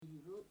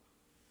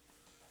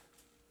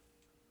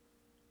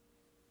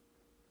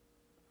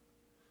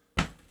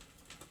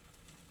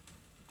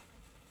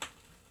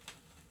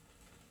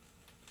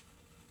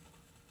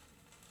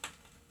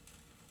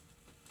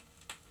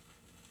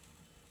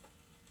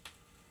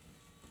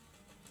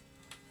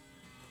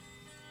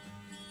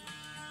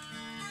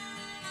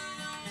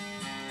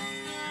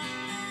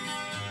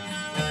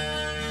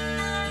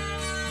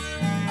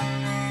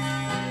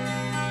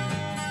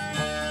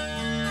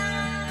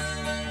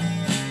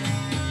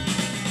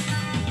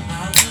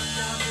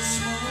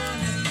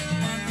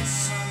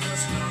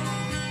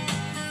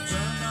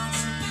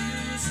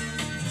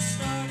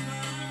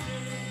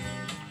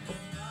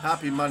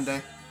Happy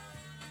Monday.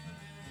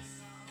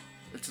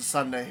 It's a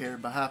Sunday here,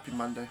 but happy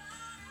Monday.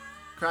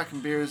 Cracking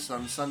beers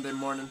on Sunday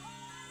morning.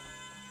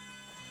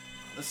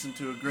 Listen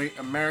to a great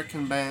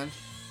American band.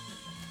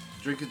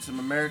 Drinking some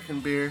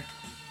American beer.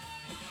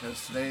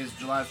 Because today is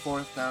July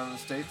 4th down in the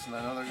States, and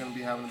I know they're going to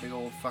be having a big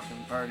old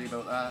fucking party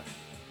about that.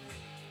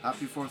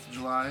 Happy 4th of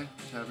July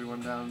to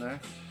everyone down there.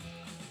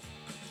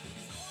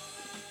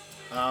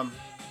 Wow,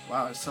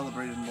 I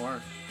celebrated more.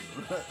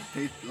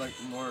 Like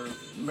more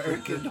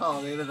American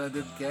holiday than I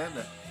did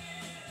Canada.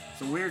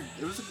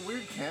 It was a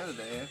weird Canada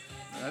Day.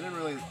 I didn't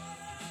really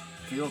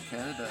feel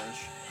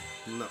Canada-ish.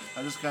 No.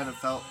 I just kind of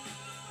felt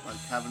like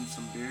having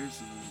some beers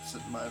and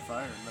sitting by a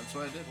fire, and that's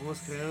what I did. When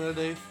was Canada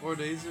Day 4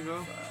 days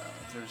ago?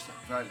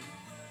 Friday.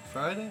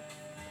 Friday?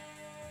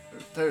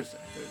 Thursday.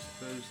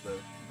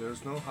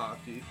 There's no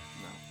hockey.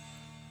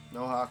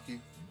 No hockey.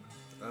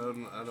 I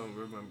don't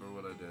remember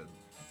what I did.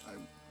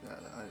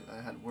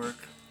 I had work.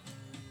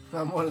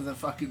 I'm one of the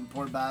fucking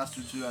poor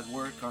bastards who had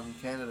work on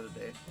Canada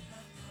Day.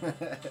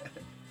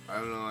 I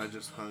don't know, I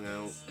just hung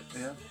out.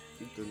 Yeah.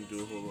 Didn't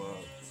do a whole lot.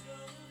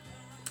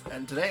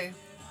 And today,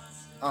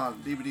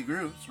 on DBD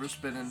Grooves, we're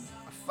spinning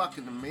a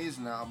fucking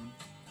amazing album.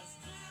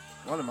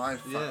 One of my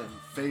fucking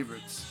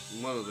favorites.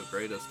 One of the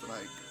greatest.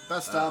 Like,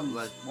 best album,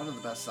 one of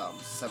the best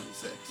albums,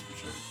 76 for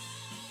sure.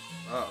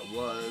 It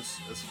was.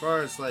 As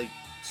far as like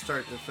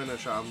start to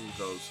finish album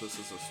goes, this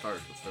is a start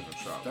to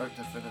finish album. Start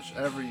to finish.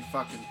 Every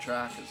fucking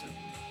track is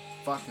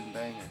a fucking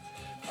banger.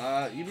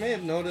 You may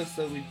have noticed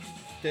that we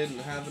didn't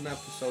have an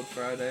episode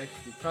Friday.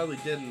 You probably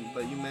didn't,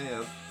 but you may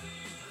have.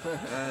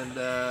 And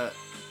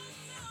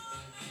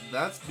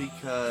that's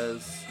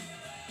because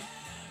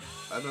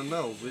I don't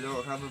know. We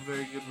don't have a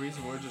very good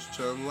reason. We're just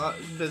chilling.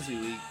 Busy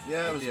week.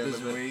 Yeah, it was a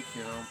busy week.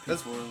 You know,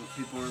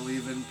 people were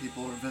leaving.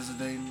 People were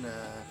visiting.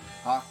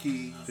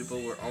 Hockey.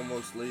 People were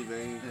almost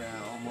leaving.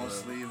 Yeah,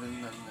 almost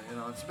leaving. And you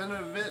know, it's been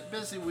a bit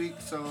busy week,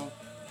 so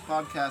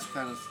podcast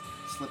kind of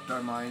slipped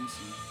our minds.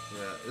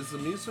 Yeah, is the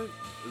music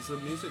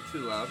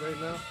too loud right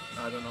now?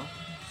 I don't know.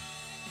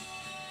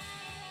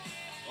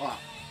 Oh,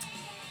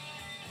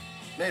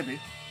 maybe.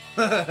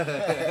 I'm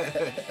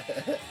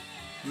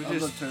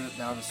gonna turn it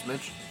down a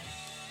smidge.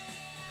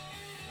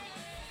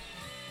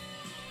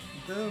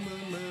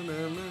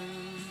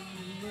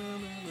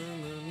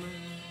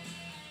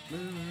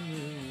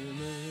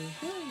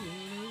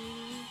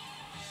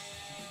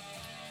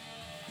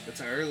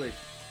 It's early.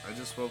 I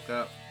just woke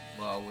up.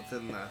 Well,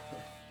 within the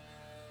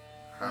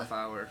half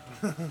hour.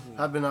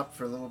 I've been up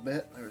for a little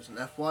bit. There was an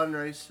F1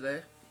 race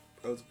today.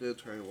 I was good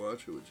trying to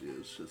watch it with you.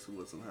 It's just it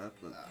wasn't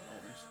happening.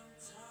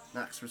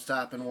 Max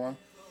Verstappen won,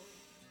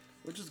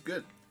 which is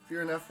good. If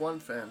you're an F1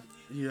 fan,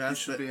 you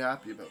should be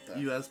happy about that.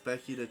 You asked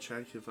Becky to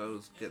check if I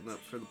was getting up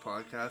for the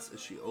podcast, and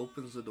she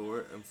opens the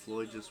door, and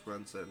Floyd just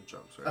runs in and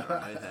jumps right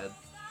on my head.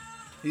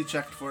 He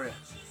checked for you.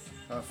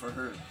 For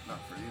her, not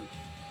for you.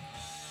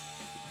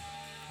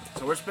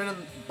 So we're spinning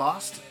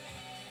Boston.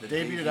 The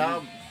debut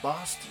album,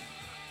 Boston.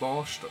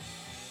 Boston.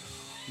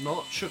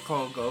 Not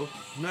Chicago.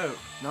 No.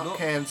 Not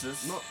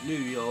Kansas. Not New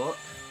York.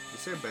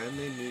 Is there a band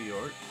named New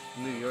York?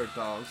 New York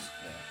Dolls.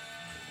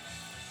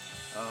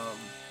 Yeah.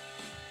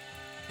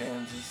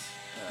 Kansas.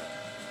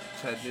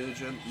 Ted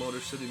Nugent,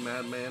 Motor City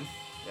Madman.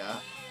 Yeah.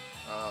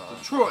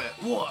 Detroit.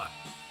 What?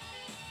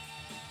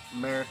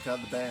 America,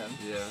 the band.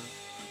 Yeah.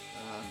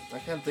 I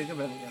can't think of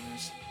any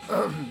others.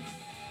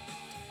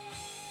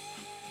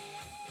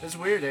 It's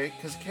weird, eh?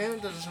 Because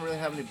Canada doesn't really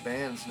have any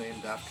bands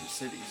named after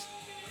cities.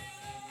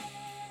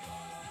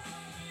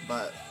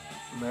 But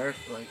America,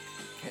 like,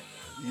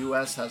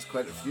 U.S. has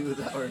quite a few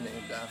that were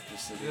named after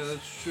cities. Yeah,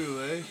 that's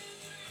true, eh?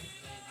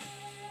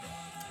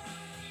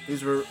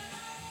 These were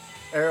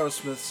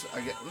Aerosmith's,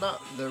 I guess,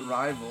 not their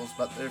rivals,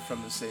 but they're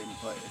from the same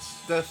place.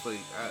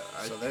 Definitely.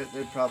 So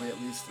they're probably at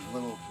least a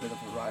little bit of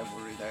a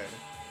rivalry there.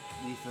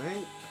 You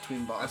think?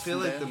 Between Boston I feel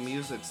like bands. the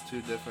music's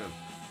too different.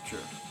 True.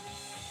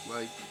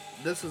 Like,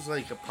 this is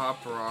like a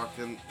pop rock,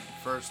 and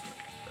first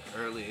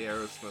early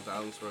Aerosmith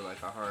albums were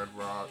like a hard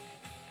rock.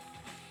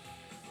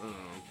 I don't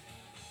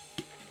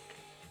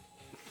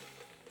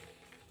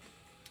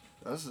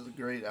know. This is a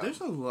great album.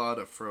 There's a lot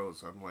of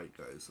froze on white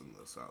guys in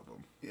this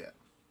album. Yeah.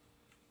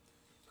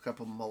 A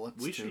couple mullets,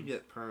 We too. should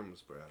get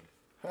perms, Brad.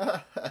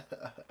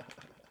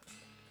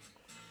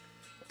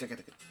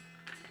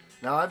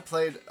 Now, I've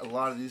played a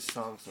lot of these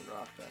songs on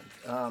Rock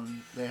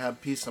Band. They had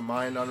Peace of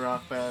Mind on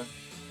Rock Band.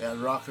 They had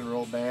Rock and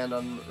Roll Band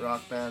on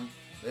Rock Band.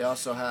 They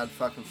also had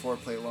fucking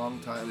Foreplay Long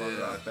Time on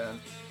Rock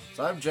Band.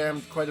 So I've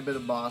jammed quite a bit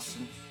of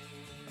Boston.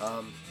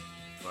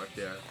 Fuck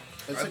yeah.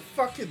 It's I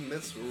fucking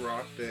miss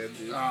Rock Band,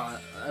 dude.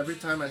 Every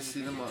time I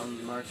see them on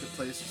the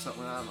marketplace or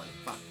something like that, I'm like,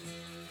 fuck.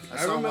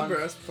 I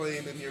remember us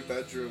playing in your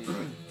bedroom. Like,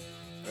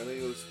 I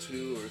think it was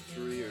 2 or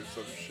 3 or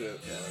some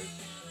shit. Yeah.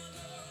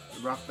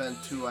 Like, Rock Band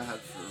 2 I had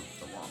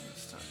for the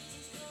longest time.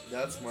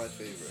 That's my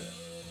favorite.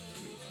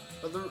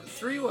 But the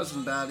 3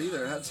 wasn't bad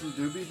either. It had some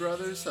Doobie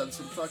Brothers, had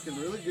some fucking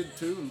really good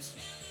tunes.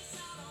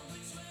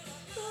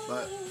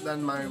 But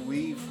then my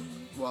Wii,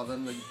 well,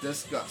 then the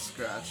disc got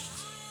scratched.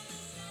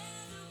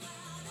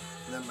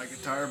 and then my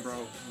guitar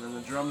broke, and then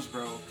the drums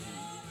broke.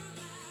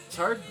 It's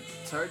hard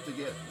to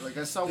get. Like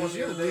I saw one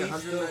the other day,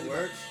 190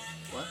 bucks.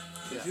 What?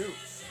 Did you?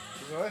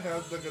 Because I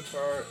have the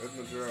guitar and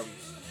the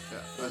drums.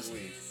 Yeah.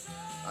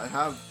 I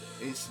have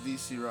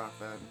AC/DC Rock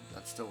Band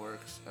that still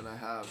works, and I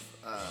have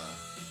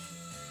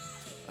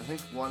I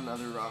think one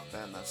other rock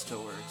band that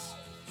still works.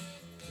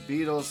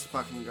 Beatles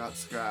fucking got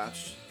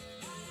scratched.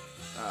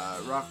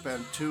 Rock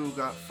Band 2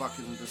 got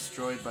fucking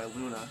destroyed by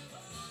Luna.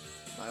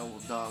 My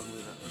old dog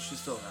Luna. Well, she's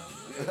still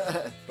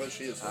around. But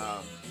she is.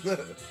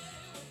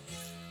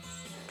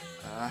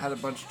 I had a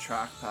bunch of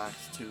track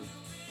packs too.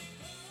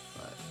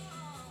 But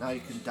now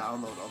you can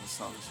download all the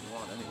songs you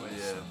want anyway.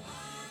 Yeah. So.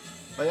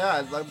 But yeah,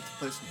 I'd love to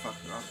play some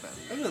fucking rock band.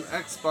 I have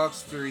an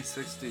Xbox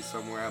 360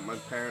 somewhere at my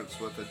parents'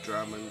 with a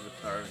drum and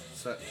guitar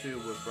set 2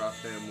 with Rock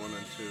Band 1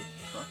 and 2.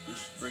 Fuck, you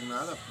should bring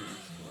that up here.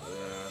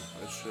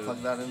 Yeah, I should.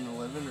 Plug that in the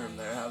living room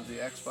there. Have the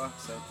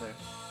Xbox out there.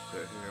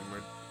 Get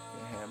hammered.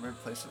 Get hammered.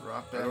 Play some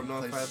rock band. I don't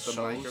know if I have the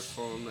shows.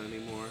 microphone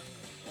anymore.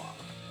 Wow.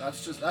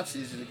 That's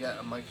easy to get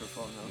a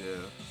microphone though.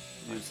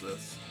 Yeah. Use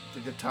this.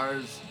 The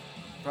guitars,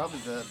 probably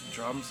the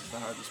drums is the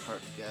hardest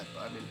part to get.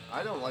 But I mean,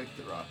 I don't like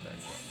the rock band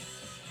drums.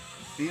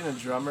 Being a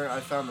drummer, I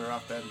found the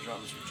rock band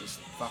drums were just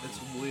fucking. It's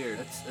weird.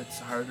 It's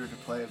harder to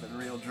play than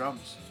real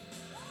drums.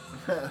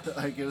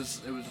 Like it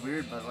was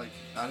weird, but like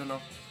I don't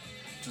know,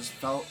 just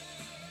felt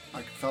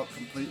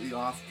completely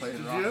off playing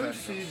Did rock you band ever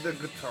see drums. the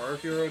Guitar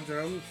Hero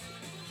drums?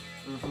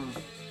 Mm-hmm.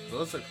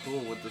 Those are cool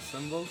with the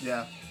cymbals.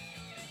 Yeah.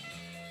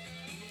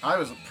 I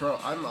was a pro.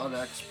 I'm an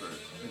expert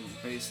in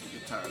bass and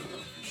guitar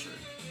though, for sure.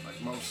 Like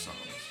most songs.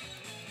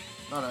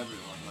 Not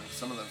everyone. Like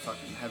some of the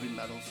fucking heavy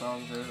metal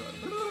songs are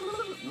like.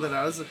 When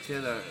I was a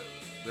kid,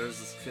 there's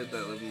this kid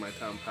that lived in my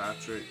town,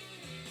 Patrick.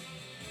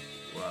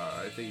 Well,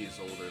 I think he's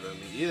older than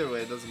me. Either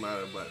way, it doesn't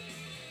matter. But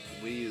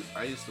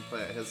I used to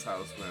play at his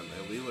house, man,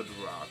 and we would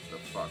rock the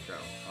fuck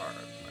out hard,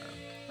 man.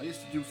 I used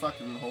to do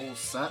fucking whole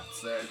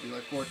sets there. It'd be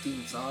like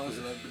 14 songs,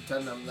 and I'd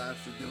pretend I'm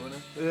actually doing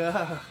it.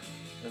 Yeah.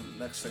 And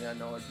next thing I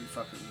know, I'd be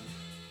fucking.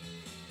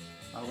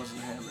 I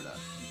wasn't hammered at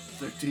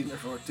 13 or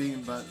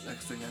 14, but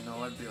next thing I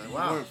know, I'd be like,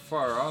 wow. You weren't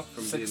far off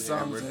from 6 being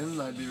songs hammered.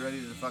 in, I'd be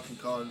ready to fucking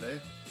call it a day.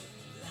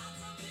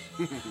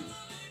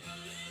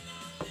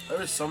 There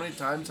were so many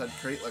times I'd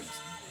create like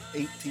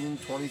 18,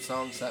 20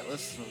 song set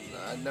lists, and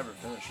I'd never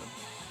finish them.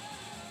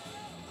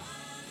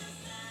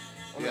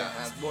 Yeah,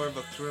 it's more of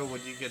a thrill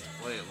when you get to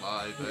play it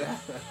live. Yeah.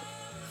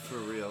 For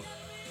real.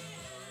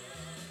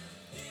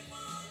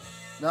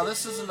 Now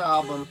this is an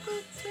album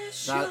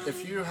that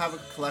if you have a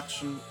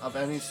collection of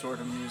any sort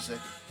of music,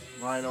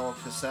 vinyl,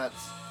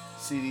 cassettes,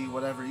 CD,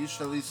 whatever, you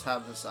should at least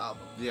have this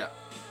album. Yeah.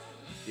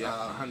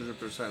 Yeah,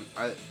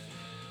 100%.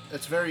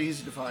 It's very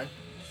easy to find.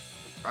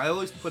 I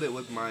always put it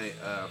with my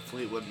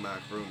Fleetwood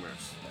Mac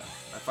Rumors.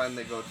 Yeah. I find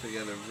they go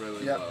together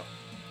really Yep. well.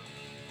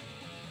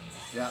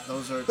 Yeah,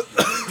 those are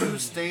two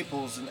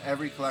staples in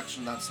every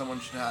collection that someone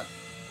should have.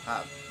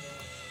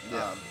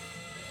 Yeah.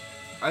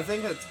 I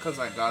think it's because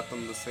I got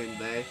them the same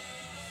day.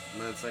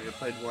 And it's like I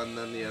played one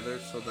then the other,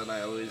 so then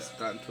I always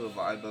got into a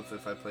vibe of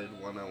if I played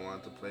one, I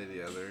wanted to play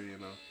the other, you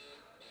know.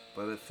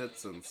 But it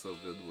fits in so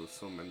good with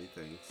so many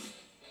things.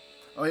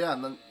 Oh yeah,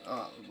 and then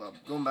well,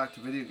 going back to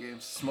video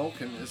games,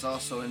 Smokin' is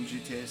also in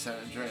GTA San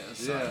Andreas.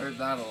 So I heard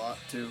that a lot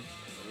too.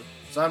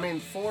 So I mean,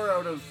 4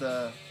 out of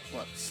the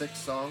 6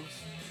 songs.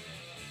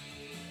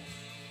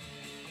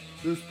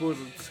 There's more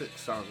than 6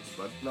 songs,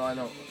 bud. No, I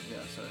know.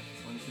 Yeah, sorry.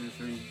 1, 2,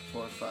 3,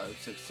 4, 5,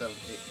 6, 7,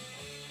 8.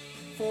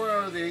 4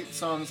 out of the 8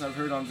 songs I've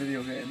heard on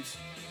video games.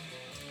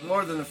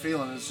 More Than a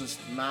Feeling is just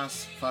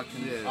mass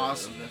fucking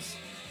awesomeness.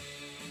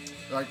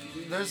 Like,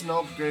 there's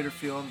no greater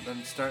feeling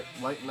than start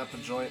lighting up a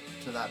joint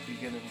to that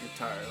beginning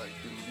guitar, like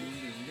ding, ding,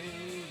 ding, ding,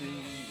 ding,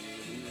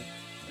 ding, ding.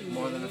 Like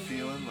More Than a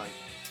Feeling, like,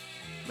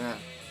 man,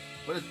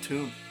 what a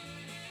tune.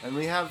 And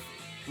we have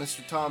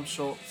Mr. Tom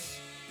Scholes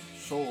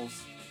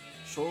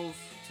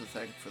to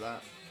thank for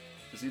that,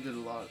 because he did a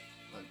lot.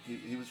 Like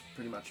he was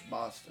pretty much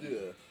Boston.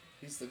 Yeah,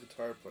 he's the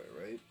guitar player,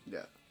 right?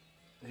 Yeah.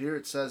 Here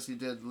it says he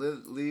did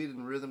lead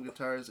and rhythm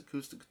guitars,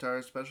 acoustic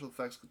guitar, special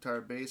effects guitar,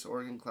 bass,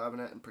 organ,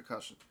 clavinet, and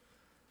percussion.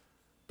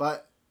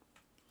 But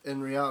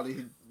in reality,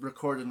 he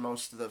recorded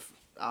most of the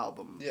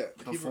album. Yeah,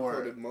 before, he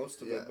recorded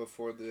most of it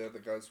before the other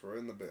guys were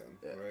in the band,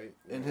 right?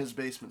 In his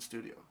basement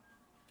studio.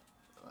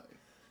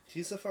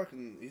 He's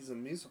a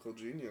musical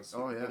genius.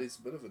 Oh, yeah. But he's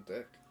a bit of a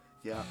dick.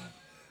 Yeah.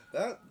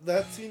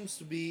 That seems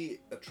to be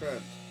a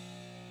trend.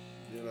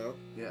 You know?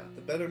 Yeah.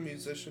 The better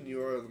musician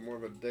you are, the more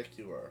of a dick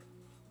you are.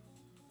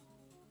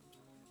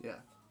 Yeah,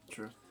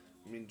 true.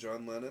 I mean,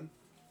 John Lennon?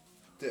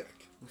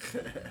 Dick.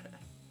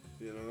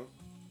 You know?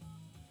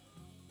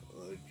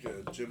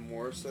 Like Jim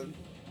Morrison?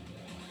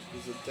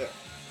 He's a dick.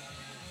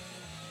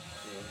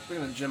 Yeah.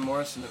 Speaking of Jim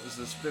Morrison, it was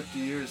this 50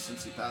 years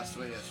since he passed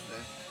away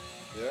yesterday.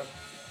 Yeah.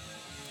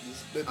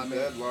 He's been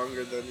dead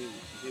longer than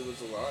he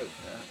was alive.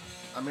 Yeah.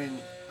 I mean,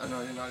 I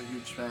know you're not a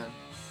huge fan,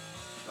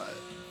 but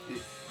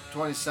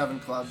 27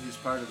 Club, he's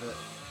part of it.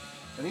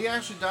 And he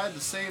actually died the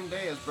same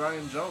day as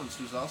Brian Jones,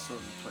 who's also in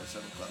the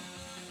 27 Club.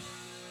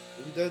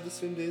 He died the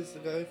same day as the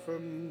guy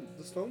from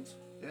the Stones?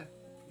 Yeah.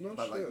 No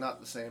but shit. like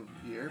not the same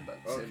year, but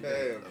the same Okay,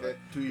 day. okay. Like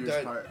 2 years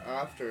Died apart.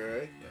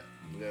 after, eh? Yeah.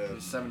 Yeah. He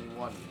was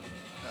 71.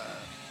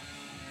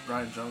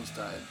 Brian Jones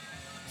died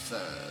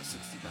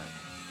 69.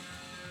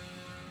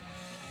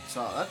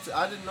 So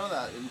I didn't know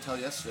that until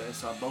yesterday. I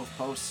saw both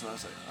posts and I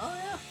was like, oh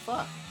yeah,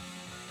 fuck.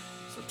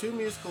 So 2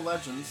 musical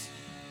legends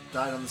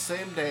died on the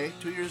same day,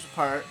 2 years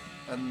apart,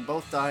 and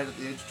both died at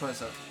the age of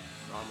 27.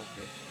 No, I'm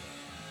okay.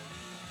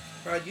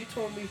 Brad, you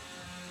told me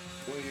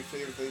one of your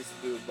favorite things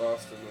to do in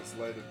Boston was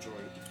light a joint.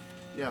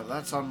 Yeah, well,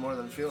 that's on More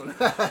Than Feeling.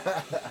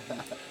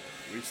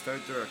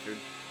 Restart the record.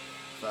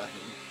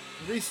 Fucking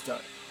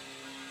restart.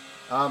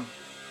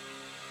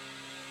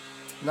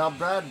 Now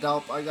Brad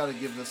Delp, I gotta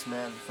give this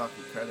man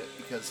fucking credit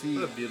because he.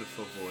 What a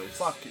beautiful voice.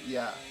 Fuck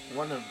yeah,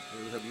 one of.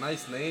 It was a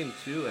nice name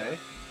too, eh?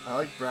 I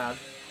like Brad.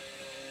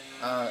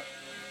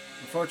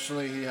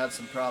 Unfortunately, he had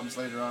some problems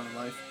later on in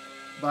life,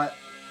 but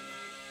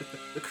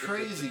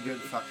crazy good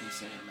fucking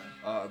singer, man.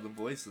 The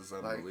voice is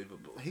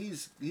unbelievable. Like,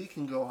 he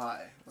can go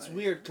high. It's Like,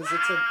 weird because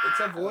it's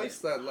a voice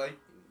that like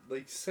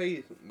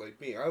say like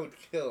me, I would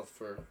kill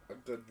for a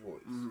good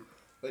voice,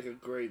 like a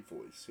great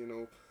voice, you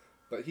know.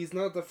 But he's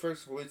not the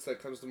first voice that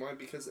comes to mind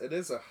because it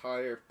is a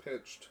higher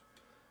pitched,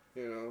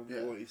 you know,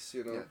 voice.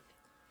 You know,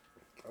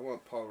 I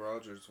want Paul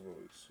Rogers'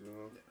 voice. You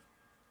know.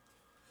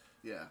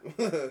 Yeah.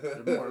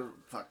 They're more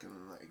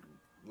fucking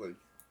like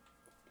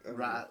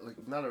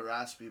not a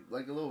raspy,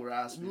 like a little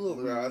raspy.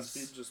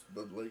 Just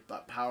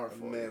but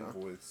powerful. A man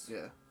voice.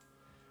 Yeah.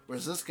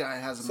 Whereas this guy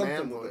has a Something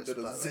man with voice. a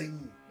bit of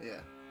zing.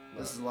 Yeah.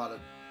 This is a lot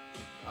of.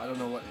 I don't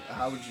know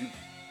how would you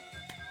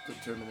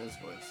determine his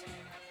voice?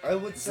 I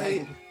would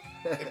say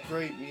a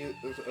great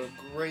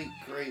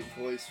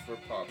voice for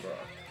pop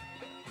rock.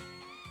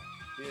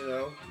 You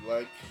know,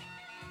 like.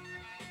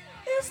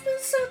 It's been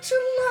such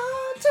a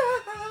long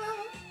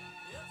time.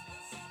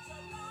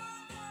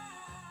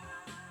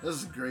 This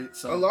is a great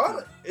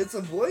song. It's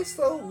a voice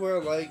though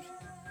where like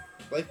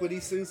when he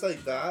sings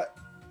like that.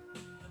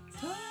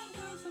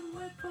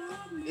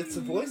 It's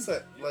a voice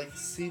that like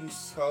seems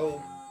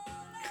so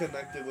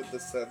connected with the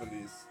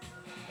 70s.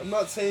 I'm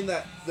not saying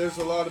that there's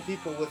a lot of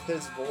people with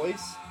his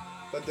voice,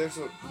 but there's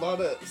a lot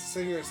of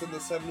singers in the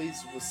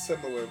 70s with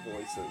similar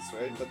voices,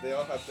 right? But they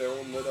all have their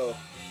own little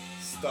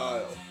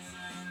style.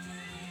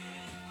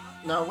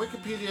 Now,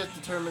 Wikipedia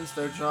determines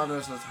their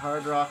genres as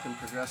hard rock and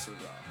progressive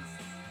rock.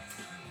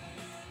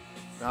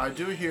 Now, I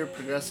do hear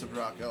progressive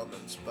rock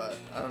elements, but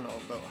I don't know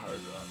about hard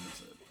rock.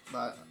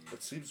 But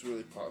it seems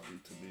really poppy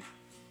to me.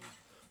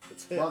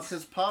 Well,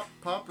 because pop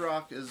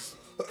rock is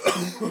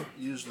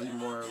usually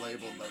more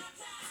labeled like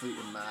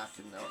Fleetwood Mac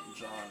and Elton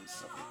John and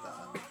stuff like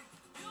that.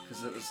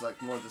 Because it was like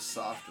more the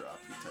soft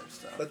rocky type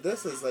stuff. But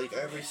this is like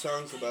every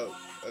song's about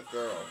a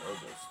girl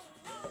almost.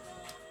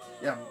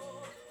 Yeah,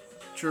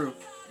 true.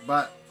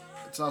 But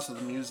it's also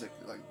the music,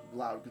 like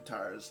loud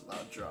guitars,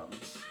 loud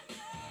drums,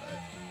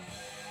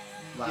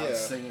 loud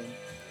singing.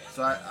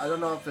 So I don't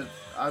know if it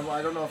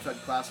I don't know if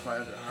I'd classify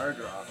it under hard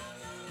rock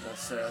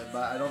necessarily,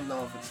 but I don't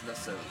know if it's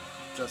necessarily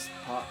just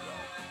pop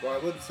rock. Well, I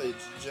wouldn't say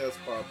it's just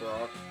pop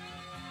rock.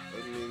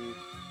 I mean,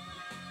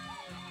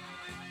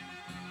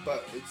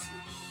 but it's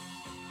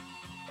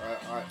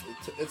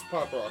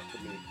pop rock to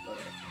me.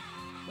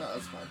 No,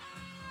 that's fine.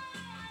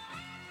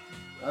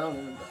 I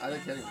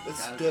can't even.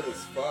 It's good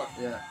as fuck.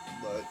 Yeah.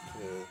 But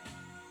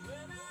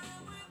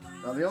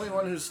now the only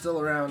one who's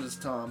still around is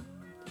Tom.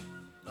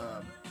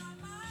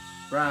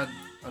 Brad,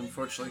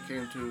 unfortunately,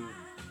 came to.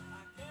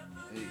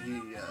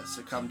 He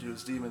succumbed to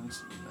his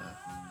demons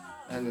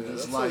and ended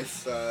his life.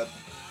 So sad.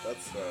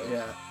 That's sad.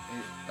 Yeah.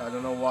 I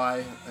don't know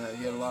why.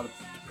 He had a lot of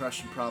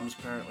depression problems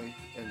apparently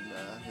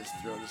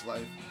throughout his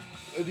life.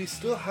 And he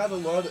still had a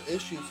lot of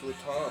issues with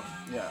Tom.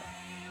 Yeah.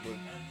 Like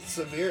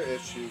severe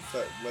issues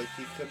that like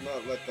he could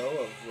not let go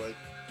of. Like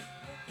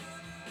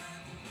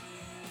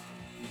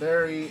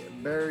Barry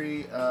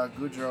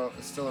Goudreau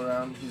is still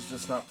around. He's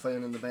just not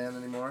playing in the band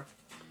anymore.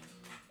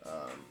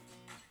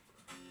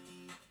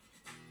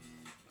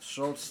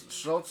 Schultz,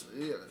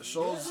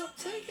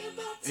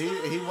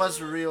 he was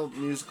a real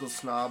musical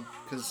snob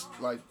because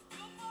like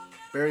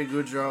Barry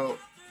Goudreau,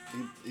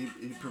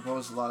 he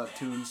proposed a lot of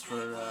tunes for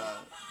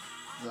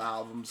the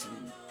albums,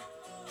 and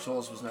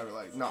Schultz was never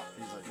like no.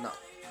 He's like no.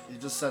 He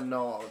just said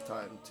no all the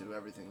time to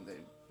everything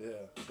they.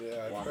 Yeah,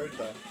 I've heard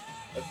that.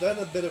 I've done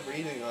a bit of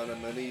reading on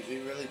him, and he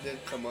really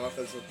did come off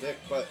as a dick.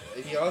 But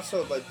he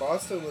also like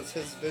Boston was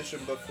his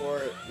vision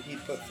before he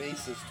put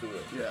faces to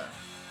it. Yeah.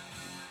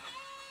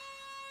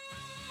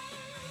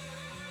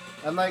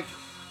 And like,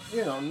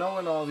 you know,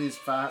 knowing all these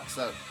facts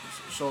that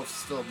Schultz is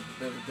still a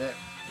bit of a dick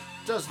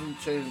doesn't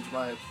change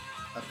my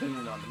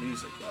opinion on the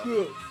music,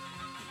 though.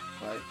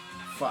 Like,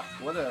 fuck,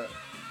 what a...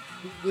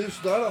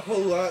 There's not a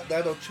whole lot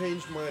that'll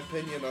change my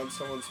opinion on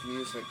someone's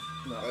music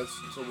as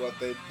to what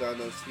they've done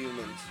as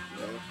humans,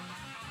 you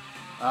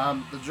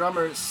know? The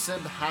drummer,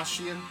 Sib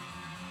Hashian,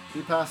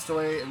 he passed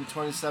away in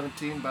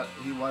 2017, but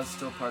he was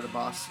still part of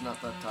Boston at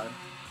that time.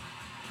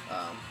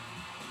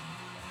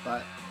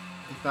 But...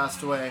 he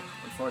passed away,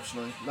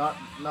 unfortunately. Not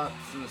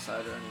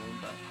suicide or anything,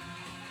 but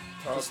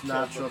just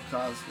natural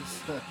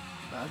causes.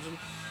 Imagine.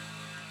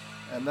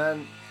 And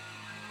then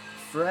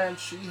Fran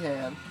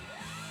Sheehan,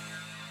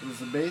 who's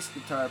the bass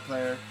guitar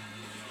player,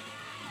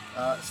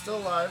 still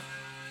alive,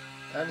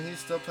 and he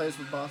still plays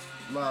with Boston.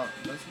 Well,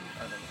 does he?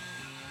 I don't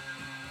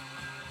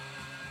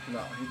know.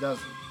 No, he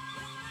doesn't.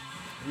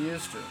 He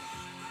used to.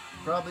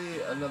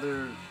 Probably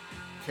another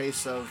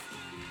case of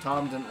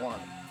Tom didn't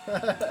want him.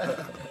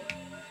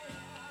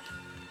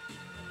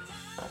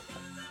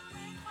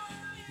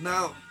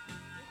 Now,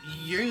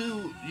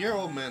 your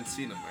old man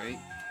seen him, right?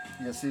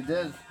 Yes, he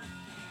did.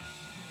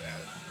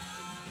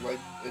 Like,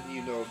 and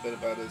you know a bit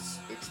about his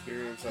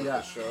experience at Yeah.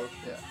 the show.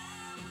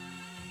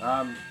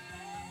 Yeah.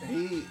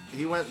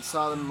 He went and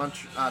saw them in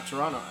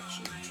Toronto,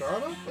 actually.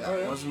 Toronto? Yeah, Oh,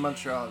 it wasn't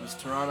Montreal. It was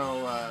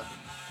Toronto. I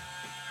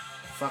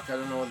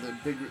don't know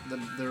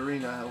the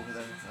arena over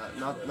there.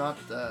 Not Not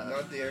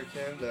the Air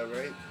Canada,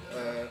 right?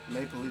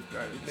 Maple Leaf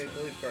Gardens.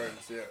 Maple Leaf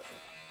Gardens, yeah.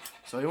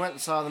 So he went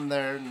and saw them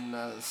there in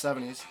the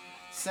 70s.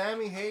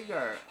 Sammy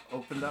Hagar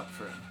opened up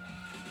for him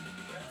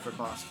for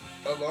Boston.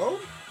 Alone?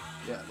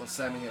 Yeah, well,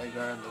 Sammy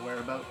Hagar and the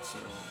Whereabouts,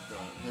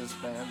 his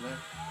band there.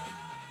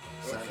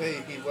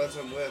 Okay, he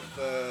wasn't with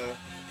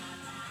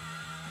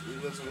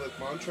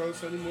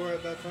Montrose anymore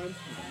at that time?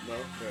 No,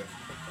 okay.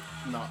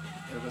 No,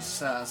 it was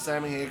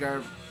Sammy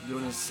Hagar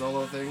doing his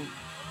solo thing,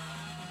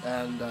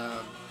 and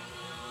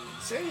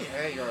Sammy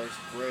Hagar's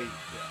great.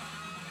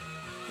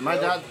 my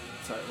dad.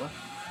 Sorry, what?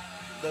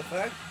 The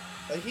fact,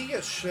 like, he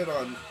gets shit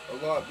on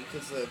a lot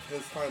because of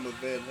his time with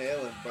Van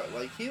Halen, but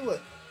like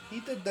he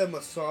did them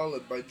a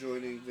solid by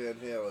joining Van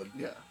Halen.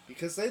 Yeah.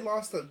 Because they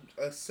lost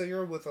a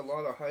singer with a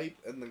lot of hype,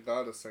 and they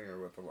got a singer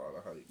with a lot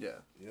of hype. Yeah.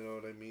 You know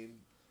what I mean?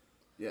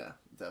 Yeah,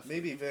 definitely.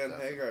 Maybe Van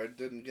Hagar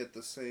didn't get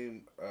the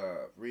same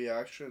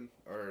reaction,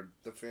 or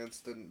the fans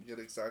didn't get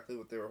exactly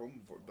what they were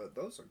hoping for, but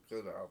those are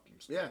good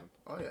albums. Yeah. Man.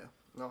 Oh, yeah.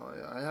 No,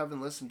 I haven't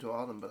listened to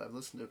all of them, but I've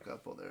listened to a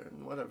couple there,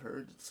 and what I've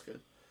heard, it's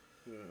good.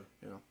 Yeah.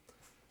 You know.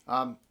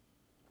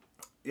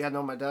 Yeah,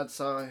 no, my dad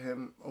saw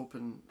him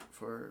open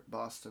for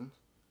Boston.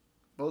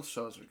 Both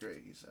shows were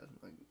great, he said.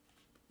 Like,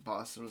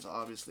 Boston was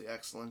obviously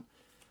excellent.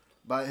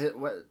 But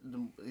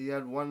he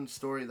had one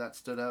story that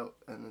stood out,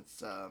 and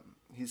it's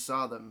he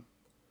saw them,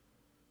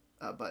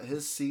 but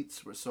his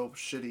seats were so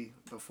shitty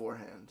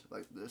beforehand.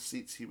 Like, the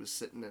seats he was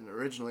sitting in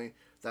originally,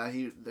 that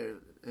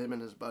him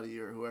and his buddy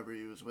or whoever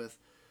he was with,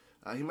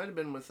 he might have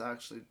been with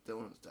actually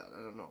Dylan's dad.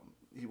 I don't know.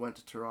 He went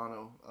to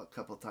Toronto a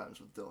couple of times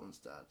with Dylan's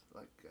dad.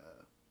 Like,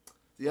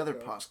 the other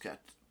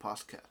postcatter.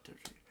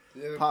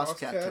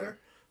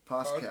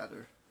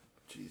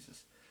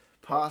 Jesus.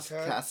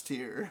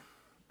 Postcaster.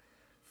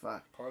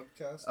 Fuck.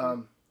 Podcast?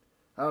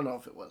 I don't know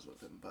if it was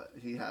with him, but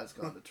he has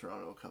gone to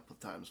Toronto a couple of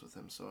times with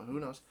him, so who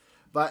knows.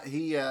 But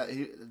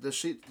the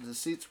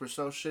seats were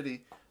so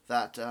shitty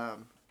that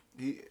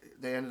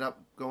they ended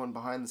up going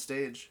behind the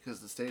stage because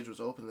the stage was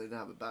open. They didn't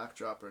have a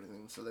backdrop or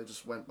anything, so they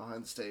just went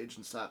behind the stage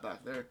and sat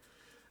back there.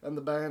 And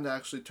the band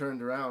actually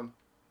turned around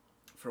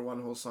for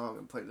one whole song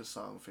and played a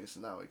song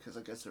facing that way because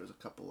I guess there was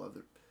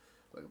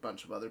a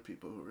bunch of other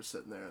people who were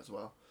sitting there as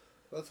well.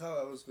 That's how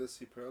I was going to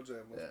see Pearl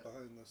Jam,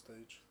 behind the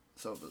stage.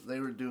 So they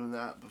were doing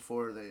that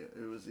before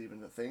it was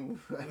even a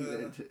thing.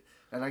 Yeah.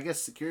 And I guess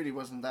security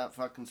wasn't that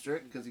fucking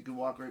strict because you could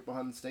walk right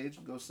behind the stage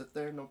and go sit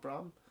there, no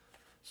problem.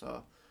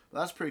 So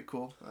that's pretty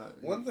cool.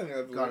 One thing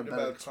I've learned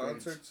about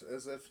concerts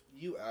is if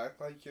you act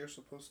like you're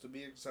supposed to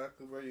be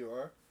exactly where you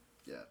are,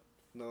 yeah,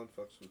 no one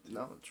fucks with you.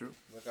 No, true.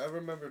 Like, I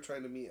remember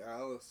trying to meet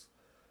Alice,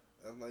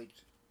 and like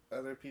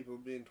other people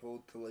being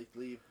told to like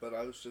leave, but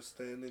I was just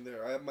standing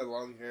there. I had my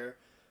long hair.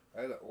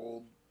 I had an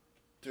old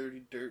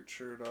dirty dirt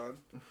shirt on,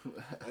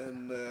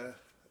 and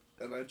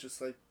I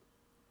just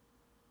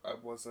I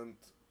wasn't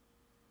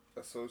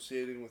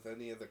associating with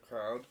any of the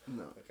crowd.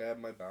 No. Like, I had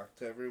my back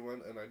to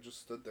everyone, and I just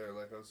stood there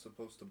like I was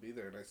supposed to be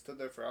there, and I stood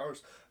there for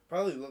hours.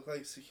 Probably looked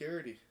like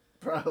security.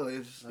 Probably.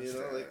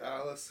 Like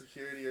Alice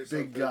security or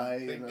something. Big guy.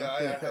 Big guy.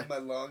 I had my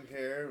long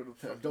hair.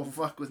 Don't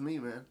fuck with me,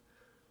 man.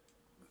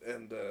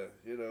 And, I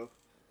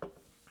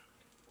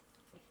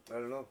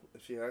don't know.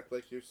 If you act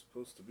like you're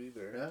supposed to be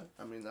there. Yeah,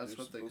 I mean, that's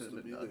what they could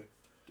have been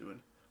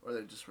doing. Or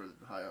they just were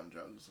high on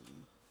drugs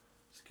and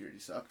security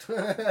sucked.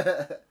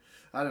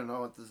 I don't know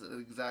what the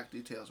exact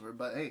details were,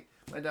 but hey,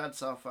 my dad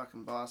saw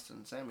fucking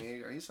Boston. Sammy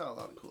Hagar, he saw a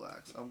lot of cool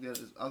acts.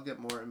 I'll get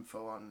more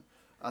info on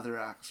other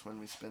acts when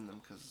we spin them,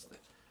 because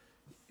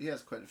he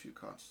has quite a few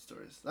concert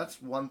stories.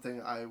 That's one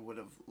thing I would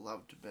have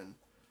loved to have been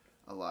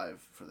alive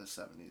for the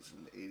 70s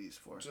and 80s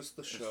for. Just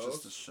the shows?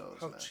 Just the shows,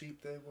 How man.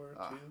 cheap they were,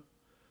 too.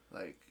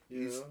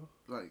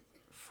 Like,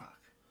 fuck.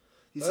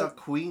 He But, saw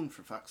Queen,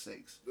 for fuck's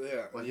sakes.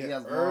 Yeah, When he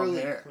has long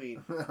early hair.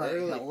 Queen. Like,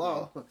 Early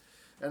hello. Queen.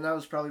 And that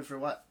was probably for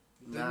what?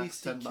 Didn't he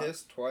see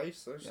Kiss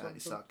twice or something? Yeah, he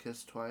saw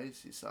Kiss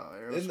twice. He saw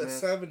Aerosmith. In the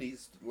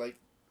 70s, like,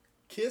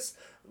 Kiss,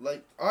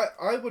 like,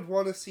 I would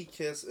want to see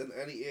Kiss in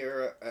any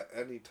era at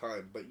any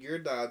time, but your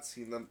dad's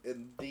seen them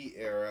in the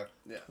era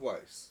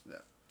twice.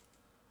 Yeah.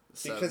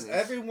 Because 70s.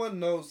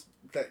 everyone knows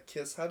that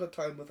Kiss had a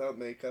time without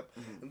makeup.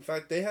 Mm-hmm. In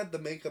fact, they had the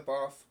makeup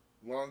off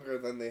longer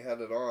than they had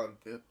it on.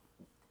 Yep.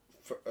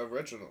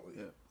 Originally.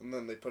 Yeah. And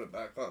then they put it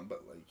back on.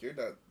 But, like, your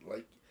dad,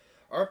 like,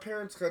 Our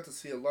parents got to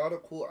see a lot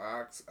of cool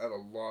acts at a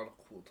lot of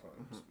cool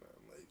times, man.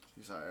 Like,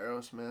 you saw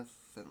Aerosmith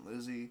and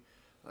Lizzie,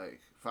 like,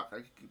 fuck, I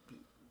could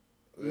keep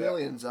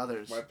millions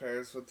others. My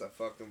parents went to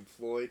fucking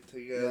Floyd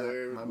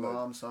together. Yeah, my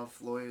mom saw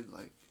Floyd,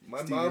 like, my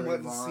Stevie mom Ray went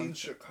and Vaughan. seen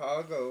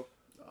Chicago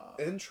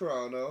in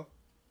Toronto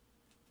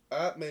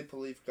at Maple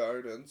Leaf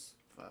Gardens.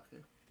 Fuck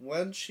it.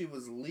 When she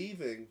was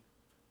leaving,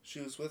 she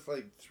was with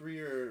like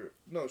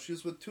she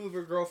was with two of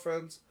her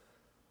girlfriends,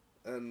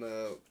 and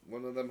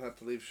one of them had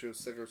to leave. She was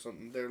sick or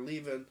something. They're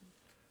leaving,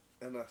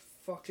 and a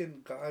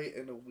fucking guy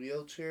in a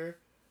wheelchair,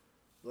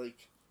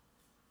 like,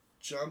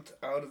 jumped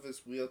out of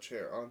his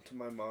wheelchair onto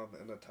my mom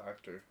and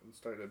attacked her and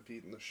started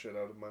beating the shit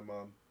out of my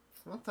mom.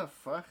 What the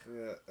fuck?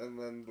 Yeah, and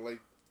then,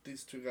 like,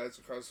 these two guys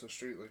across the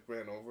street, like,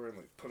 ran over and,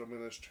 like, put him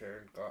in his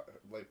chair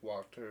and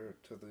walked her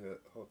to the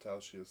hotel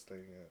she was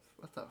staying at.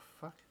 What the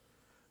fuck?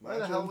 Why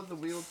the hell would the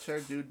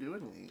wheelchair dude do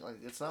anything? Like,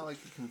 it's not like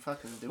you can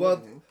fucking do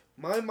anything.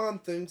 My mom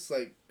thinks,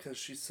 like, because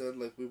she said,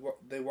 like,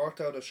 they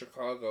walked out of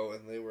Chicago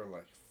and they were,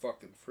 like,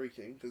 fucking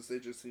freaking because they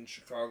just seen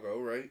Chicago,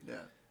 right?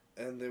 Yeah.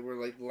 And they were,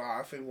 like,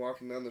 laughing,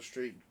 walking down the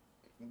street.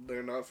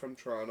 They're not from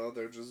Toronto.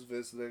 They're just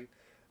visiting.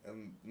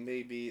 And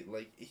maybe,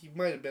 like, he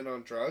might have been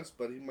on drugs,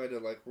 but he might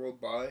have, like,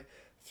 rolled by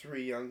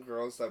 3 young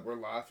girls that were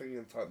laughing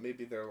and thought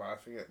maybe they're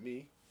laughing at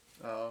me.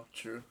 Oh,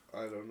 true.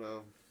 I don't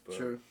know. But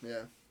true,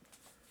 yeah.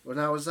 Well,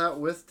 now, was that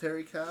with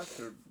Terry Kath?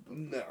 Or?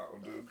 No,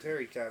 dude.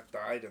 Terry Kath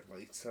died in,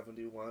 like,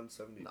 71,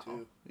 72.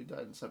 No, he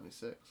died in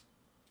 76.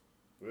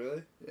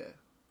 Really? Yeah.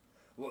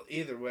 Well,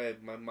 either way,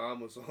 my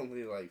mom was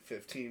only, like,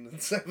 15 in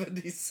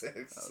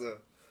 76, so...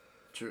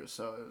 True,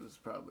 so it was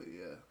probably,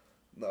 yeah.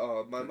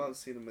 No, my mom's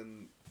seen him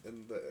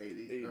in the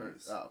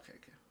 80s. Okay,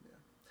 yeah.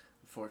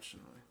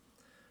 Unfortunately.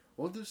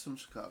 We'll do some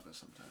Chicago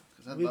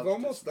sometime. We've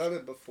almost done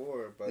it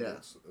before, but yeah.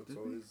 it's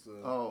always...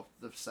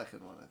 the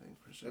second one, I think,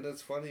 for sure. And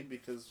it's funny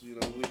because, you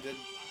know, we did...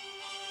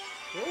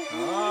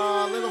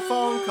 Oh, little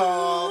phone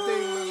call.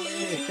 Ding,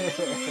 ding,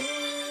 ding.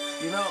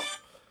 You know,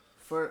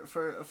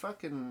 for a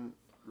fucking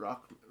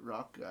rock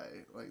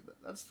guy, like,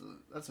 that's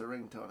a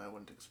ringtone I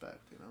wouldn't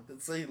expect, you know?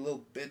 It's like a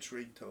little bitch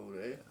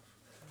ringtone, eh?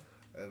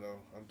 Yeah. I know,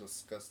 I'm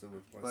disgusted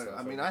with myself.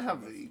 Like, I mean, I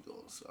have the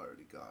Eagles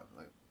already gone,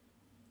 like,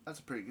 that's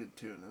a pretty good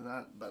tune,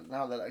 but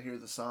now that I hear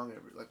the song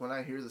when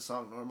I hear the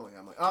song normally,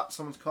 I'm like, oh,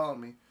 someone's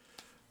calling me.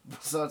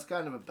 So it's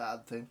kind of a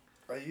bad thing.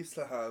 I used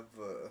to have,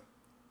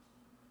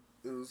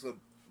 it was a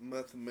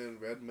Method Man,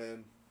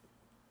 Redman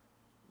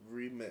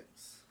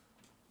remix.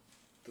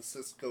 The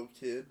Cisco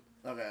Kid.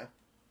 Okay.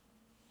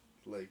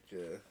 Like,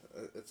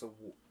 it's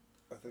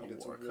I think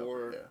it's a war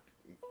cover, yeah.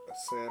 a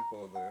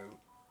sample there.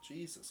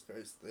 Jesus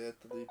Christ, they had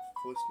to leave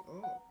voice.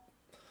 Oh.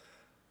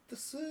 The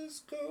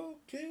Cisco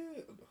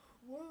Kid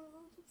was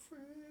a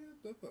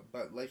friend.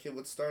 But, like, it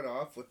would start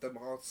off with them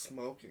all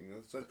smoking.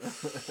 It's like,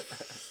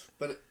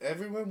 but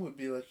everyone would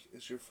be like,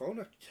 is your phone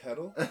a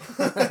kettle?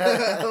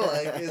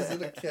 Like, is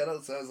it a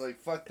kettle? So I was like,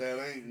 fuck that,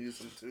 I ain't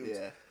using tunes.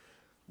 Yeah.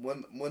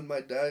 When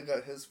my dad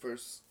got his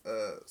first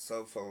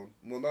cell phone,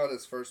 well, not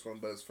his first one,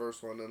 but his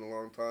first one in a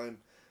long time,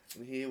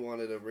 and he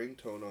wanted a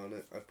ringtone on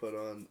it, I put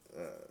on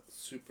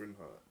Super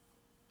Hot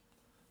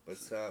by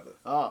Sabbath.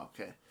 Oh,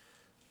 okay.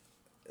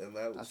 And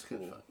that was that's cool.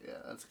 Good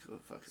yeah, that's cool.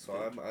 Fucking so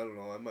I don't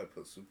know, I might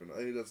put Super Hot.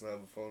 He doesn't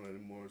have a phone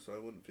anymore, so I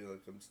wouldn't feel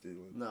like I'm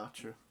stealing. No,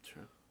 true.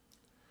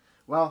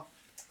 Well,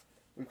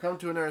 we've come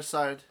to another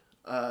side,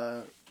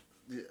 the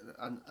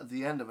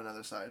end of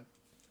another side.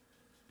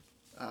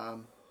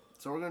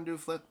 So we're going to do a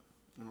flip,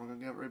 and we're going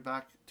to get right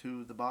back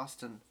to the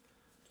Boston.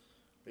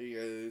 Are you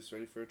guys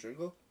ready for a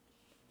jingle?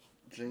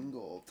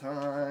 Jingle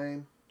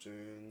time.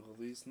 Jingle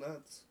these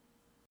nuts.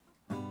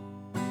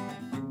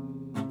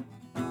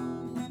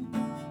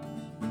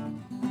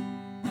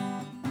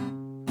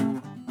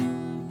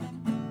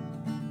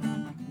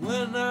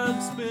 When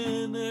I'm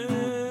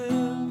spinning,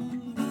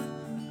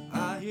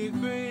 I hear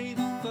great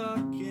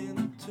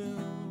fucking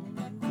tunes.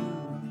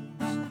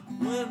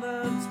 When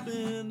I'm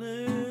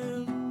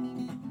spinning,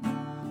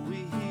 we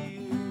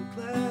hear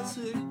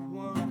classic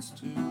ones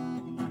too.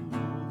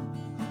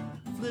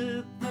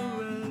 Flip the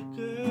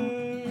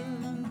record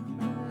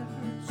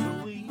so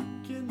we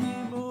can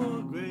hear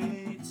more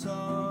great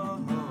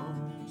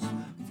songs.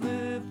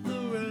 Flip the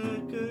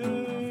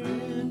record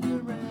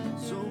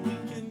so we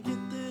can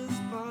get this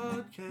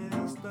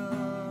podcast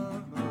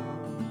done.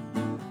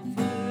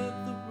 Flip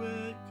the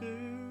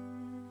record.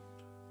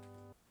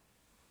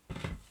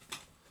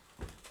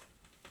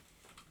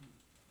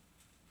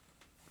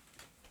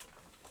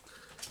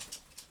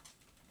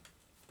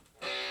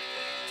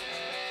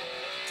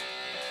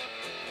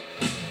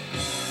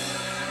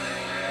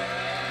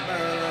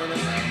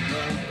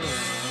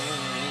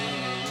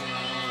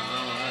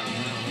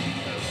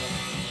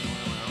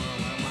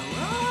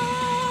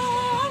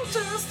 I'm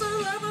just a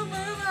little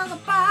bit of a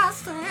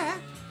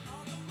bastard.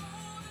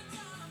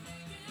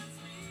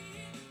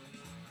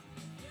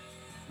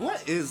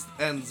 What is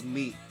ends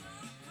meet?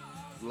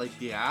 Like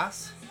the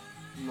ass?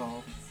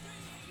 No.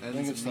 I Ends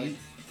think it's meet? like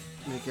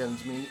make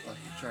ends meet, like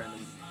you're trying to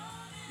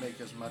make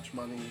as much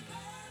money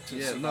to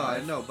Yeah, survive. no,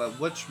 I know, but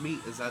which meat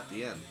is at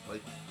the end?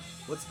 Like,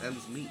 what's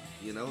end's meat?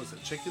 You know, is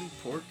it chicken,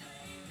 pork,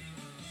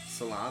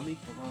 salami?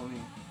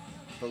 Bologna.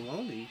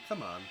 Bologna?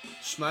 Come on.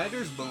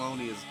 Schneider's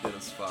bologna is good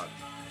as fuck.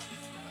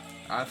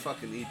 I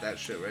fucking eat that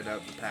shit right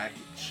out the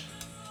package.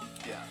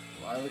 Yeah,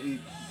 well, I would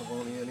eat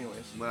bologna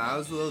anyways. When I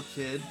was a little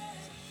kid,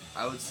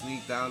 I would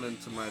sneak down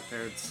into my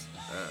parents'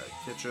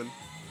 kitchen.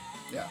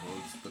 Yeah. Well,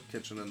 it's the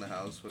kitchen in the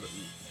house,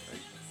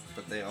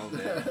 but they owned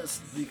it.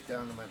 Sneak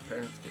down to my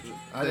parents' kitchen.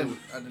 I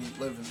didn't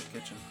live in the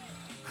kitchen.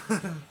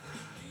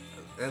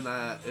 And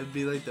it'd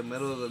be like the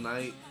middle of the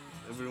night.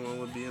 Everyone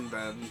would be in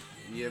bed.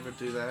 You ever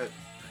do that?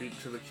 Creep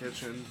to the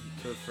kitchen,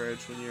 to the fridge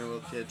when you're a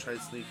little kid, try to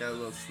sneak out a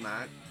little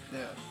snack. Yeah.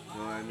 You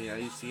know what I mean? I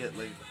used to get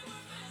like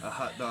a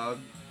hot dog,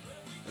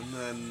 and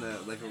then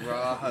like a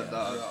raw hot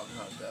dog. Raw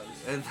hot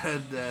dogs. And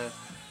then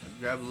I'd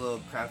grab a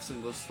little Kraft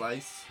single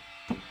slice.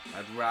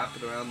 I'd wrap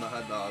it around the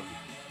hot dog.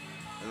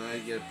 And then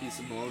I'd get a piece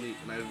of bologna,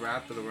 and I'd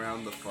wrap it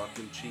around the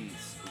fucking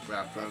cheese.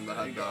 Wrapped around the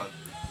hot dog.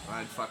 And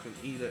I'd fucking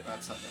eat it.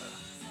 That's like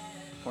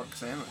a pork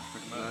sandwich,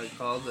 pretty And I much.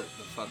 called it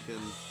the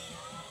fucking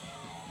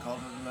Called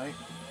it a night.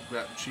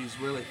 wrapped cheese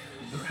willy.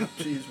 The wrapped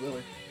cheese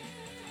willy.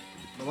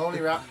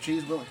 Bologna wrapped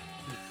cheese willy.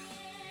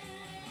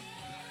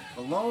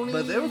 Bologna.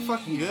 But they were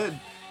fucking good.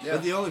 Yeah.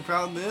 But the only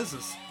problem is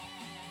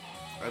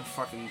I'd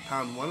fucking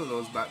pound one of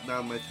those back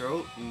down my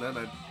throat, and then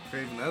I'd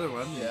crave another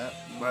one. Yeah.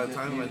 By the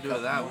time I do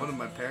that, one of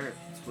my parents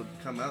would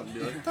come out and be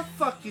like, "What the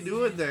fuck you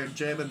doing there,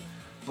 jamming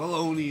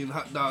bologna and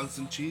hot dogs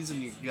and cheese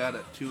and you got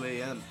at 2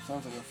 a.m.?"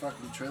 Sounds like a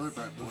fucking Trailer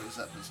Park Boys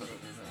episode.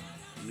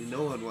 I mean,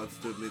 no one wants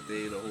to admit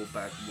they ate a whole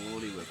pack of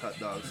bologna with hot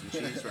dogs and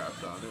cheese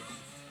wrapped on it.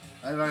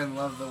 I fucking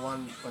love the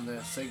one when they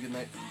say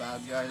goodnight to the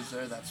bad guys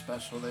there, that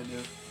special they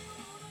do.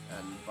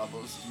 And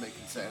Bubbles is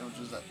making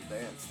sandwiches at the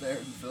dance there,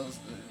 and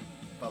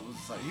Bubbles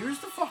is like, here's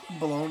the fucking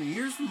bologna,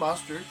 here's the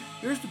mustard,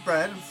 here's the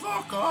bread, and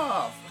fuck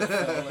off.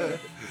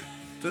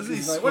 Does he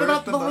He's like, what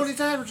about the bologna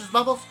sandwiches,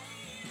 Bubbles?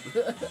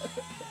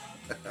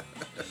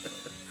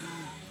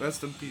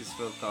 Rest in peace,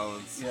 Phil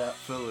Collins. Yeah.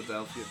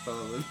 Philadelphia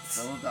Collins.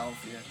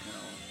 Philadelphia, you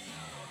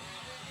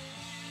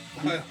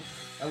know.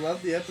 I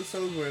love the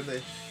episode where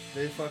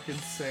they fucking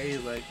say,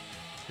 like,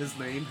 his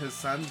name, his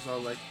son's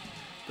all like,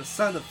 the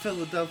son of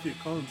Philadelphia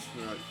Collins.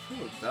 And they're like,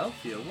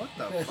 Philadelphia? What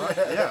the fuck?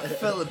 Yeah,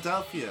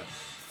 Philadelphia.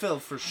 Phil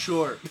for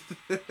short.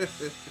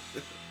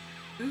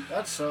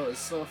 That show is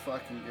so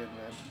fucking good,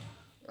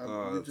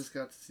 man. We just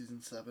got to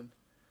season 7.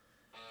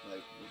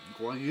 Like,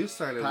 well, you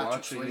started Patrick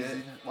watching Swayze.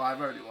 it. Well,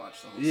 I've already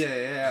watched the whole Yeah,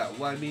 season. yeah.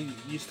 Well, I mean,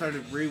 you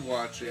started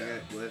rewatching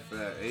it with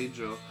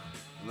Angel,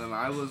 and then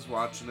I was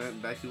watching it,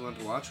 and Becky wanted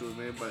to watch it with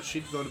me, but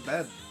she'd go to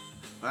bed.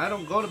 I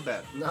don't go to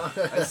bed. No.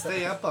 I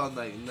stay up all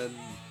night and then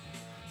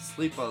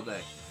sleep all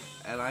day.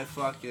 And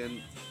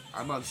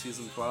I'm on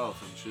season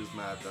 12, and she was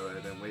mad that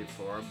I didn't wait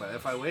for her. But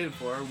if I waited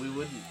for her, we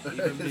wouldn't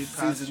even be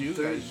past Season you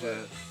 3, guys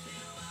yet.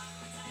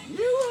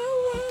 You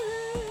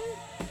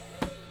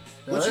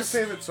What's your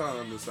favorite song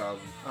on this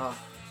album? Oh,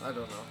 I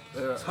don't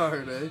know. It's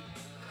hard, eh?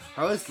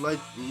 I always like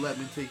Let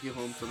Me Take You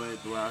Home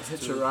Tonight, the last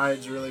Hitch two. a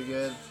Ride's really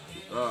good.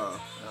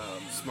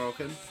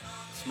 Smoking.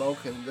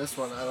 Smoking. This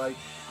one I like.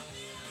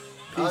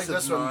 I Peace like of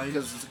this one Mind.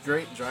 because it's a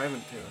great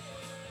driving tune.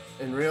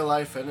 In real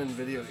life and in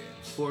video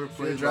games.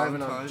 Foreplay, You're driving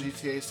Long on Time.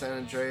 GTA San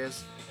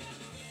Andreas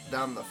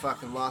down the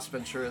fucking Las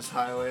Venturas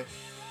highway.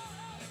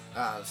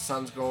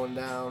 Sun's going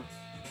down.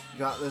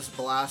 Got this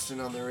blasting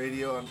on the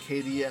radio on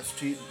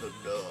KDST, the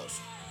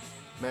dust.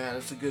 Man,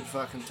 it's a good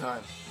fucking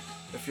time.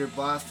 If you're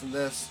blasting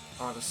this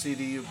on a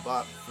CD you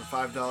bought for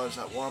 $5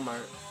 at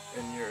Walmart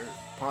in your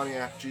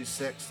Pontiac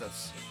G6,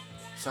 that's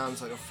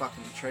sounds like a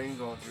fucking train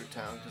going through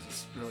town because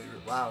it's really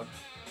loud.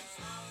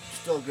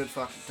 Still a good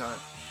fucking time.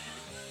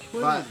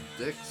 Twin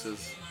Dicks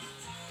is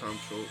Tom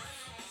Schultz.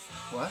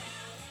 What?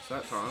 Is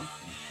that Tom?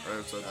 Or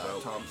is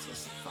that Tom's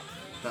this fucking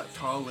that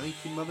tall,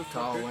 lanky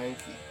motherfucker?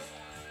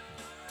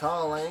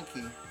 Tall,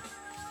 lanky.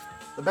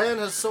 The band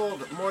has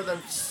sold more than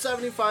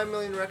 75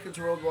 million records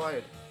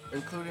worldwide,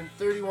 including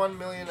 31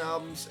 million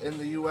albums in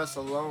the US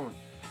alone,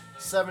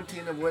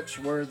 17 of which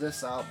were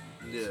this album.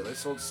 Yeah. So they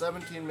sold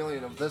 17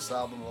 million of this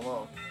album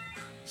alone.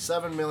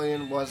 7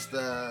 million was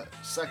the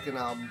second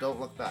album, Don't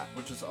Look Back,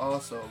 which is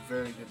also a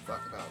very good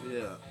fucking album.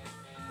 Yeah.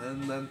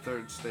 And then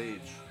Third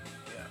Stage.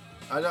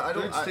 Yeah.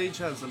 Third Stage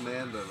has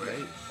Amanda, right?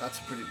 Yeah, that's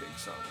a pretty big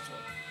song as well.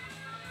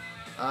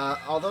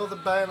 Although the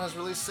band has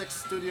released 6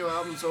 studio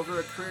albums over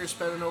a career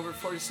spanning over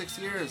 46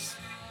 years.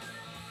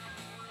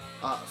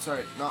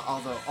 Sorry, not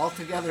although.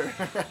 Altogether.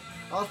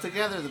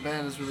 Altogether, the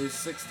band has released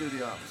 6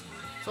 studio albums.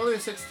 It's only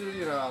 6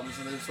 studio albums,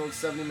 and they've sold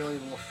 70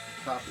 million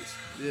copies.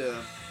 Yeah.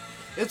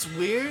 It's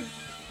weird.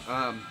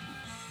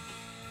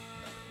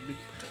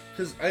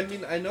 Because, I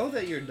mean, I know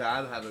that your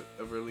dad had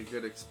a really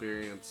good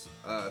experience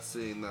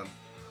seeing them.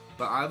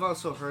 But I've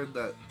also heard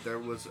that there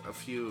was a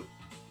few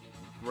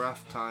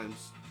rough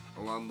times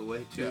along the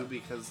way, too. Yeah.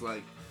 Because,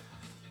 like,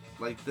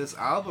 this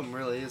album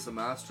really is a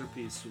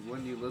masterpiece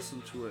when you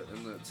listen to it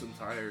in its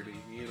entirety.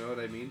 You know what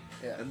I mean?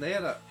 Yeah. And they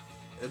had,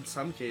 in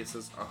some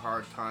cases, a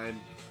hard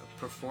time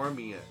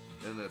performing it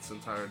in its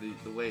entirety,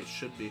 the way it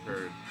should be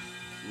heard.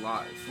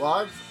 live?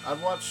 Well,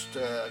 I've watched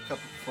a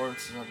couple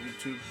performances on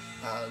YouTube.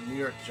 New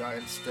York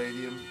Giants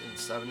Stadium in the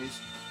 70s.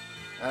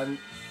 And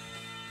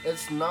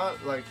it's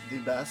not like the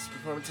best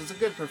performance. It's a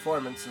good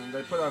performance and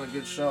they put on a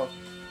good show.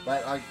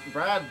 But like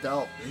Brad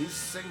Delp, he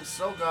sings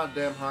so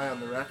goddamn high on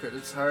the record.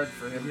 It's hard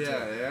for him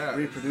to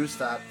reproduce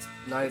that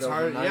night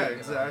over night. Yeah,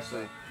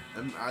 exactly.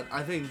 And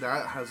I think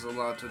that has a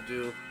lot to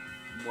do.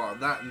 Well,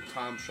 that and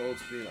Tom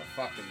Schultz being a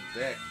fucking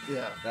dick.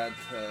 Yeah.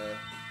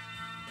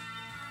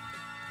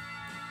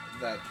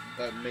 That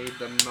made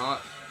them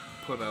not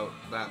put out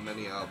that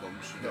many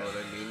albums. You know what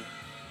I mean?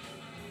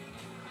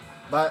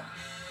 But,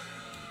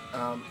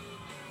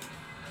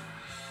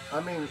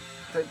 I mean,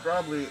 they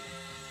probably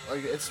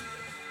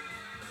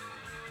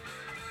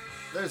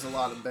there's a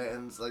lot of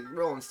bands, like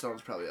Rolling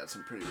Stones probably had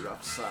some pretty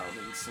rough sound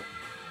in some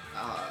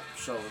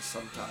shows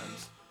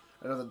sometimes.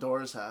 I know the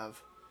Doors have,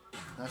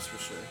 that's for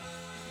sure.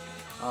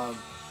 I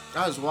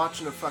was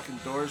watching a fucking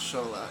Doors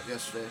show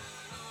yesterday,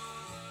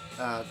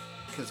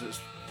 because it was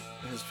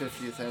his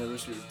 50th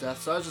anniversary of his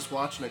death, so I was just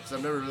watching it because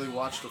I've never really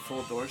watched a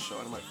full Doors show,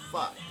 and I'm like,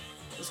 fuck,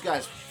 this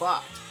guy's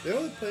fucked. They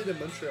only played in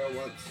Montreal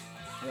once.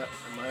 Yeah,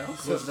 and my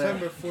uncle was there.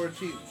 September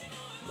 14th,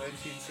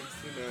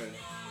 1969.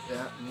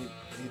 Yeah, and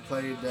he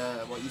played,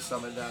 you saw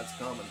my dad's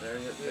comment there.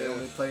 They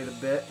only played a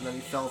bit, and then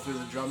he fell through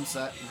the drum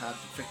set and had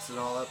to fix it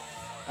all up.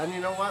 And you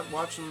know what?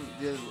 Watching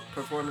the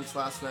performance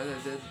last night I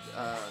did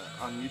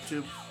on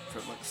YouTube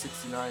from like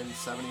 69,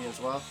 70 as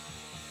well.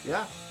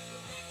 Yeah,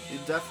 he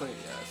definitely,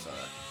 I saw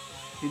that.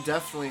 He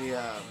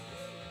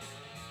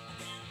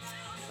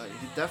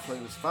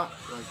definitely was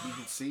fucked. Like, you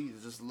could see, he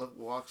just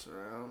walks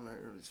around,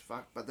 and he's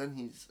fucked. But then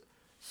he's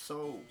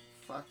so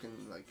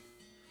fucking, like,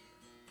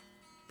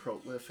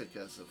 prolific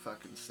as a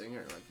fucking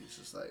singer. Like, he's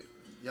just like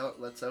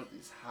lets out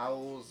these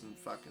howls and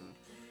fucking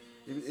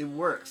it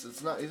works.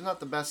 He's not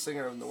the best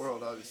singer in the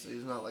world, obviously.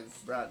 He's not like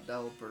Brad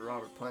Delp or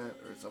Robert Plant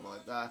or something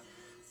like that,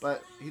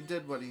 but he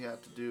did what he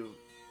had to do.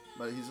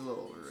 But he's a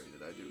little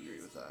overrated. I do agree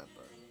with that.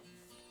 But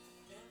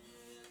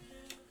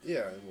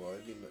yeah, well,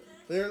 I mean,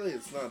 clearly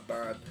it's not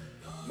bad.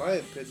 My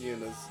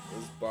opinion is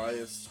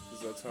biased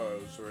because that's how I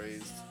was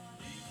raised.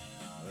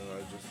 And I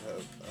just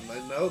have, and I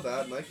know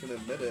that, and I can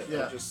admit it.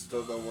 Yeah. I just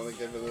still don't want to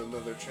give it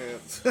another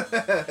chance.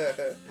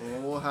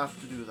 Well, we'll have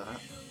to do that.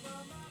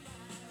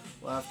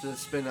 We'll have to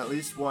spin at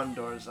least one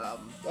Doors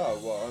album. Oh,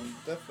 well, I'm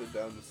definitely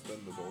down to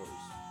spin the Doors.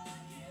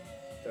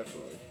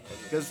 Definitely.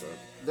 Because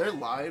their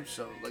live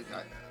show, like,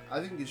 I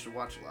think you should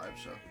watch a live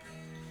show.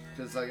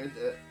 Because, like,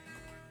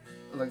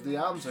 like, the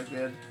albums are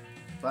good,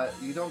 but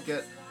you don't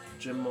get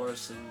Jim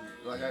Morrison.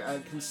 Like, I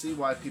can see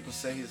why people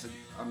say he's an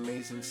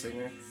amazing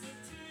singer.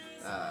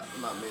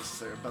 Not amazing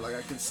singer, but like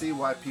I can see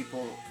why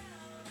people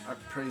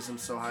praise him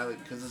so highly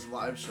because his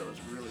live show is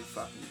really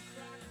fucking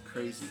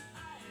crazy.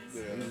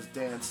 Yeah. He was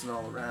dancing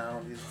all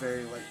around. He's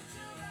very like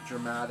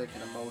dramatic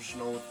and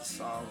emotional with the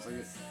songs. Like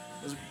it's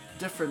a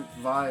different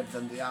vibe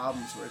than the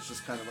albums where it's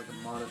just kind of like a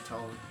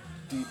monotone,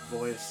 deep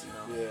voice, you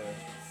know.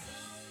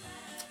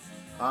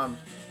 Yeah.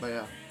 But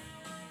yeah,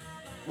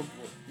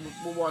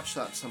 we'll watch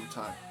that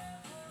sometime.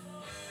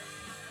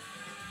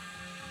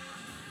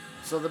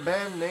 So the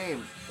band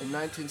name in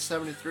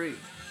 1973.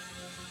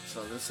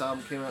 So this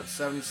album came out in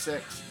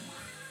 76.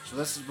 So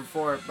this is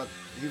before, but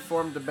he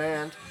formed a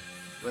band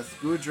with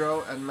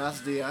Goudreau and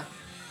Mazdia.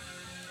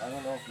 I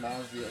don't know if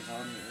Mazdia is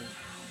on here.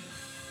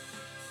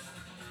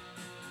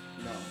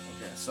 No,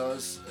 okay. So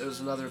it was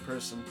another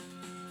person.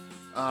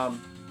 And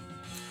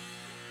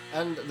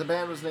the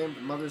band was named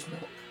Mother's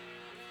Milk.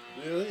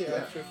 Really? Yeah.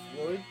 After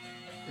Floyd?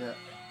 Yeah.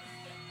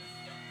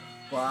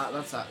 Well,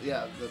 that's that.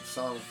 Yeah, the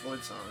song,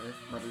 Floyd song, right?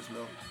 Mother's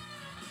Milk.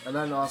 And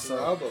then also...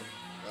 The album?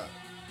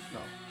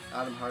 No,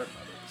 Adam Hart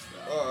Mother's.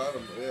 Oh,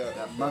 Adam, yeah.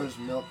 Yeah, Mother's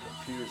Milk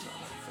appears on it,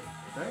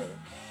 I think.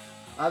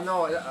 Right? No,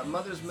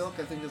 Mother's Milk,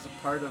 I think, is a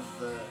part of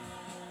the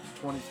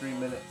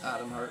 23-minute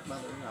Adam Hart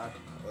Mother. I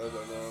don't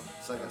know.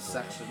 It's like a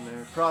section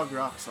there. Prog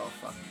rock's all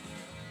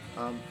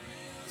fucking.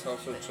 It's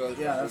also Chili Peppers.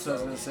 Yeah, that's what I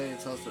was going to say.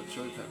 It's also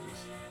Chili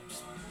Peppers.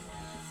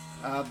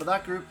 But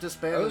that group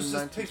disbanded in 1974. I was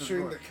just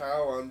picturing the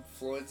cow on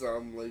Floyd's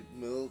album, like,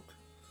 milk.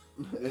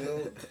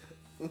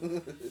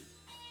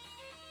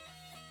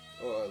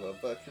 Oh, I love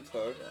that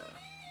guitar. Yeah.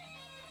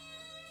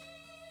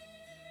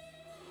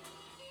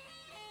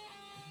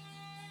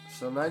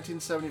 So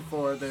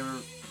 1974, they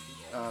were,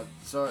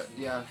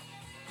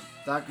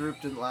 that group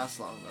didn't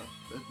last long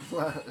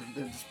though.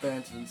 They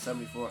disbanded in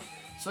 74.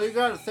 So you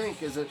gotta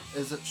think, is it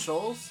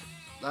Scholes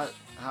that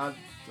had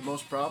the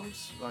most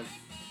problems? Like,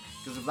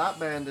 because if that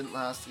band didn't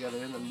last together,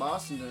 and then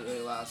Boston didn't really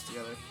last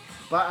together.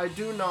 But I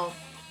do know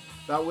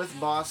that with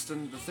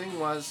Boston, the thing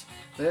was,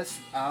 this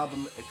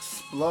album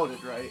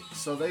exploded, right?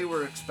 So they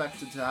were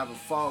expected to have a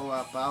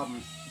follow-up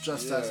album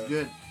just as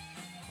good.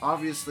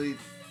 Obviously,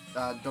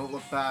 Don't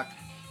Look Back,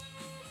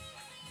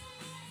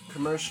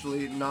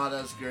 commercially not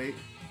as great.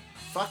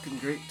 Fucking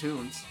great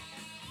tunes.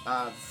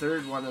 The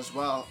third one as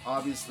well,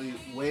 obviously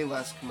way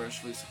less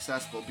commercially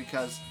successful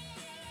because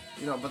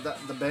You know, but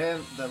the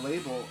band, the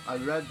label, I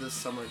read this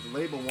somewhere, the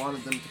label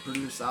wanted them to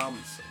produce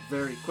albums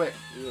very quick.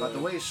 Yeah. But the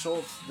way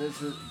Schultz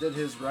did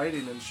his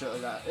writing and shit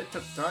like that, it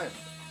took time.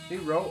 He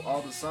wrote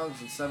all the songs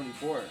in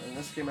 74, and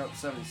this came out in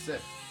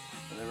 76.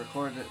 And they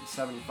recorded it in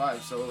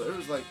 75, so it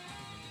was like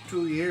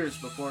 2 years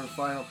before the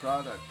final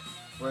product.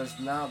 Whereas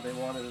now they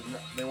wanted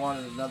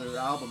another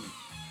album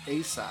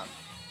ASAP.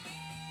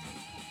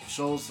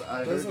 Schultz,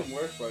 It doesn't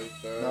work like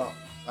that. No,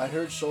 I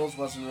heard Schultz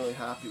wasn't really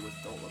happy with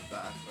Don't Look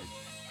Back. Like,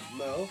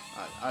 no.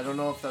 I don't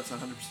know if that's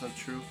 100%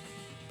 true,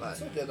 but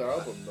it's a good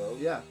album though.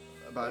 Yeah,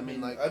 but I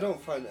mean, like, I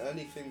don't find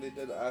anything they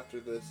did after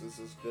this is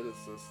as good as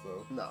this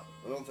though. No,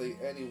 I don't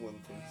think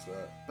anyone thinks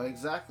that. But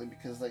exactly,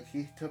 because like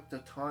he took the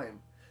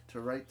time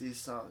to write these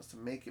songs to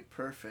make it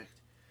perfect,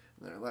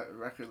 and their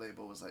record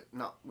label was like,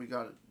 "No, we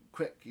got it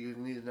quick. You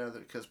need another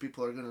because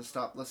people are gonna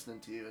stop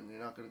listening to you, and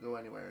you're not gonna go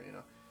anywhere." You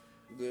know.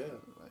 Yeah.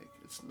 Like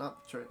it's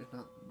not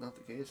not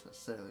the case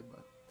necessarily,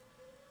 but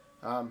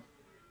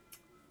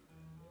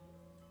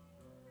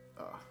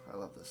oh, I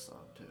love this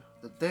song too.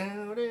 The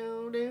do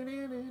do do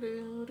do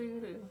do do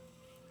do.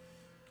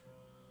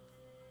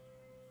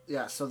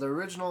 Yeah, so the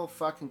original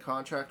fucking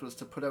contract was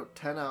to put out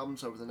 10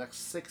 albums over the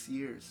next 6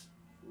 years.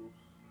 Ooh.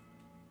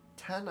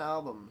 10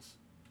 albums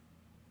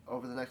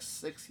over the next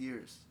 6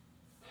 years.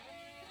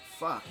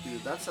 Fuck,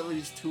 dude, that's at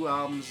least 2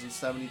 albums in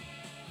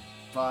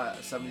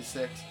 75,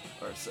 76,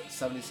 or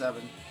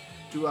 77,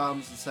 2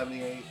 albums in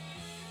 78,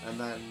 and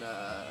then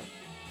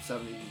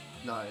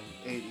 79,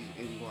 80,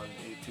 81,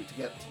 82 to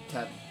get to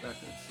 10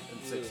 records in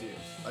 6 years.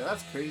 Like,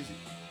 that's crazy.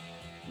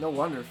 No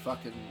wonder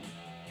fucking...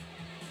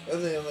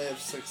 And they only have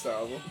 6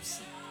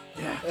 albums.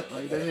 Yeah,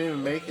 like, they didn't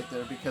even make it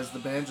there because the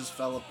band just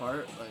fell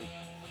apart, like...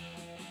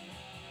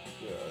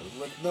 Yeah,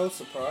 like, no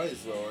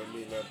surprise, though. I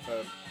mean, that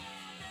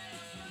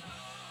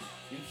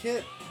you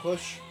can't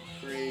push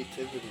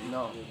creativity,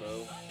 No. You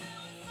know?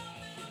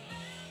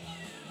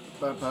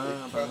 It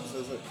comes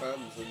as it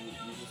comes, and you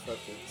just have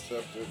to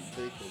accept it and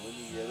take it when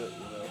you get it,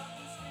 you know?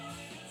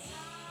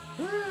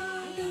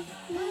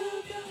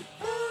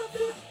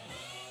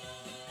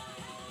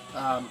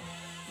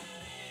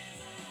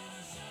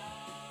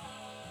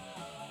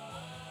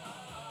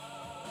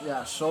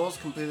 Yeah, Schultz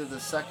completed the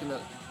second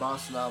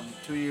Boston album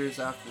 2 years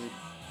after the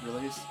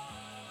release.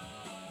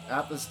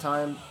 At this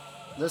time,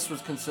 this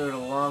was considered a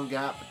long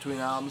gap between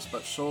albums,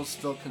 but Schultz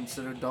still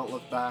considered Don't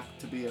Look Back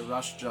to be a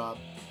rush job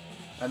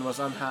and was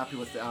unhappy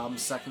with the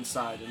album's second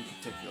side in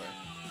particular.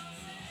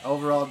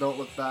 Overall, Don't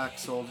Look Back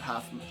sold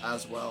half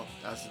as well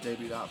as the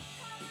debut album.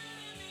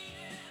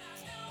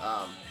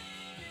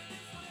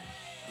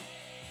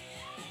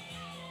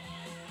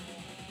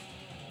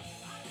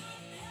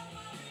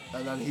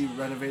 And then he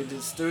renovated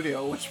his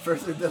studio, which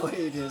further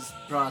delayed his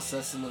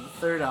process into the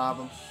third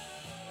album.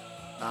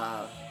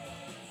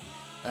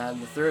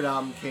 And the third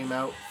album came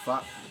out,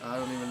 I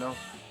don't even know.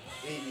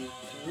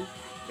 82?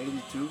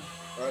 82?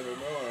 I don't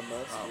know, I'm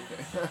asking. Oh,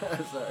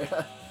 okay. Sorry.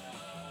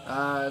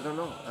 I don't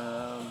know.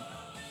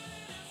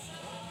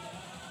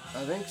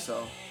 I think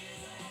so.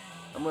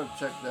 I'm gonna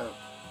check it out.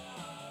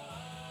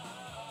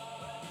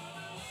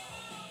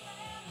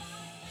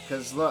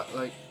 Cause look,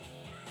 like,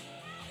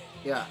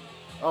 yeah.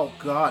 Oh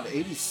god,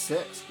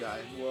 86, guy.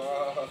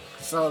 Wow.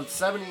 So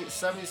 70,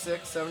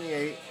 76,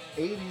 78,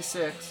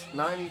 86,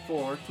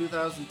 94,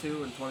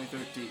 2002, and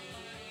 2013.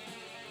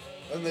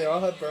 And they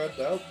all have Brad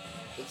Delp,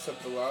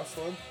 except the last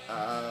one?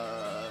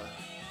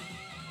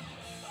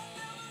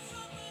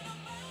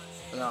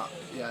 No,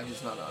 yeah,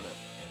 he's not on it.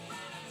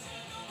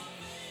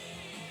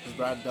 Because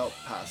Brad Delp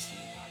passed.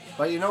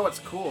 But you know what's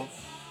cool?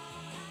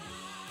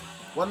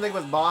 One thing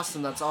with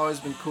Boston that's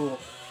always been cool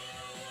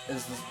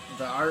is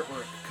the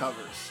artwork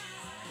covers.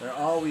 They're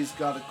always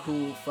got a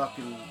cool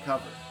fucking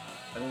cover.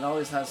 And it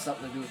always has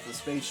something to do with the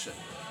spaceship.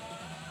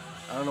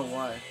 I don't know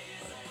why.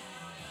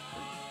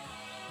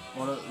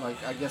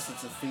 I guess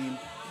it's a theme.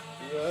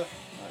 Yeah.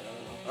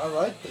 I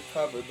like the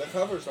cover. The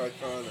cover's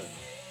iconic.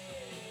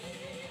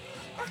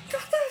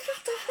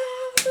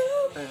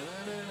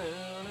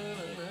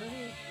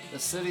 The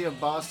city of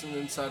Boston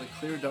inside a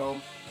clear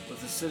dome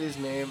with the city's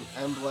name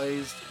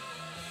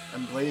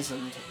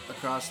emblazoned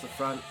across the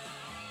front.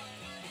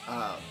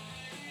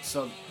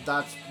 So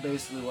that's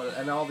basically what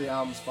and all the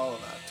albums follow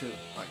that too.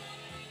 Like,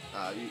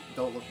 you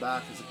Don't Look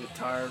Back is a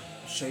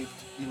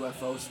guitar-shaped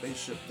UFO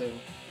spaceship thing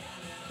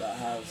that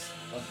has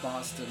a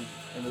Boston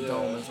in the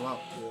dome as well.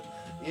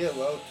 Yeah,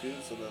 ELO too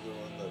is another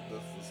one that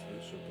does the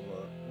spaceship a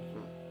lot.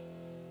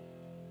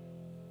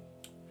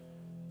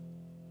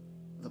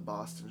 The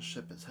Boston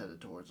ship is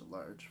headed towards a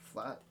large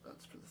flat.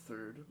 That's for the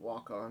third.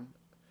 Walk On.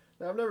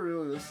 Now, I've never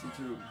really listened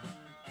to...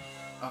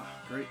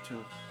 great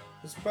tune.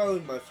 It's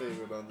probably my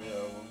favorite on the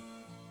album.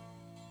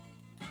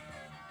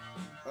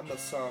 I'm a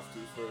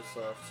softie for a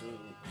soft soon,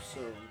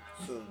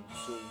 dun.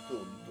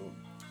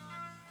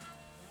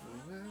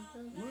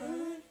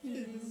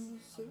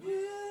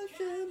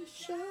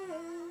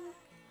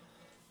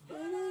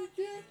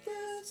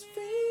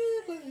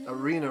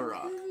 Arena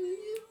rock.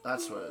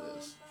 That's what it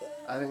is.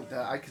 I think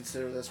that I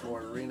consider this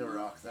more arena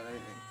rock than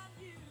anything.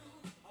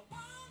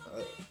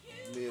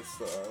 Me me,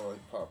 I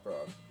like pop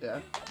rock. Yeah?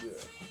 Yeah.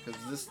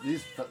 Because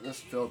this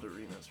filled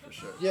arenas for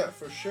sure. Yeah,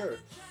 for sure.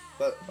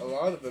 But a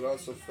lot of it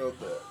also filled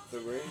the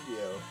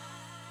radio.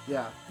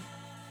 Yeah.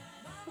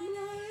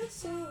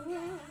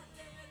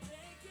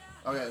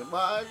 Okay,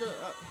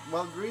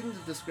 well, reading the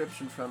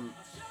description from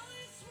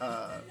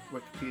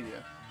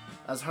Wikipedia,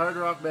 as hard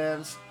rock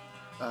bands,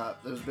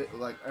 there's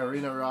like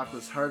arena rock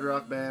was hard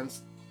rock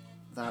bands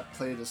that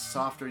played a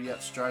softer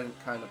yet strident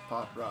kind of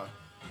pop rock,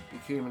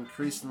 became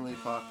increasingly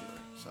popular.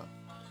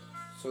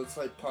 So it's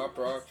like pop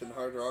rock and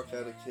hard rock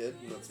had a kid,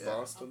 and that's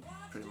Boston?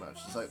 Pretty much.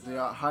 It's like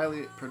the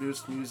highly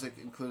produced music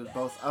included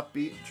both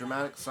upbeat,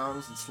 dramatic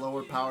songs and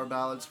slower power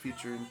ballads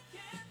featuring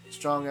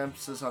strong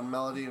emphasis on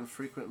melody and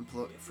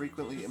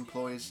frequently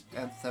employs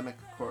anthemic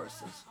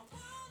choruses.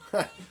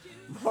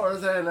 More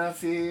than a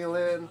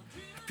feeling,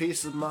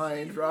 peace of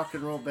mind, rock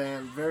and roll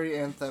band, very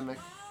anthemic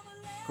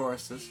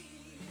choruses.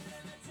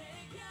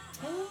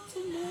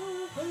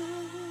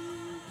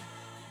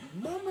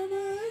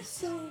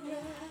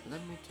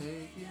 Let me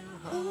take you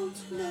home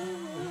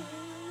tonight.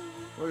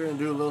 We're gonna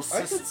do a little.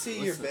 I could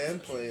see your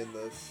band playing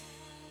this.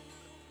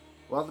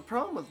 Well, the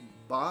problem with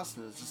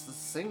Boston is just the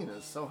singing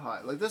is so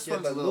high. Like this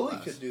one's but a little Louis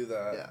less. could do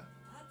that. Yeah.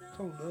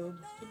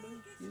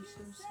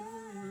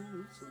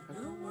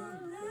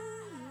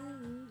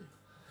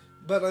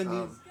 But I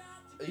mean,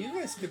 you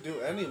guys could do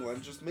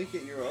anyone. Just make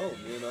it your own.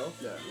 You know.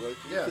 Yeah. Like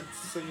you could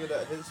sing it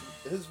at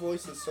his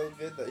voice is so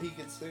good that he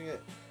could sing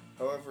it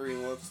however he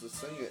wants to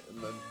sing it,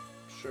 and then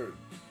sure,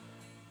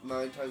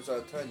 9 times out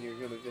of 10 you're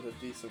gonna get a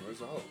decent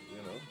result.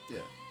 You know.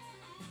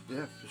 Yeah.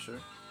 Yeah, for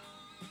sure.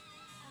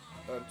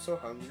 I'm so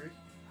hungry.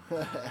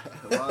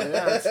 Well,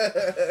 yeah, it's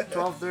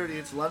 12:30.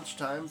 It's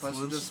lunchtime. Plus,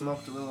 you just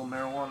smoked a little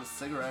marijuana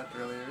cigarette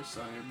earlier,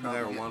 so you're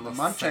probably getting the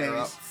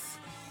munchies.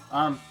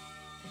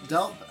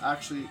 Delp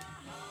actually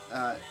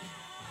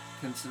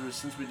considers,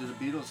 since we did the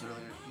Beatles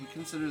earlier, he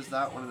considers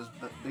that one of his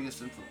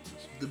biggest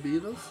influences. The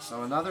Beatles.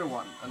 So another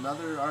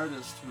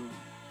artist who,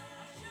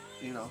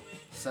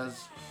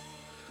 says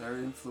they're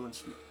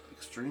influenced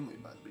extremely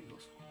by the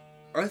Beatles.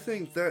 I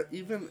think that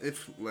even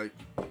if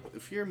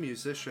you're a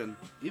musician,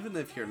 even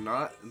if you're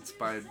not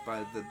inspired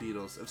by the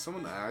Beatles, if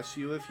someone asks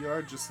you if you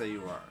are, just say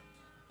you are.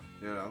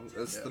 You know,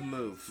 it's the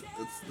move.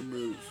 It's the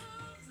move.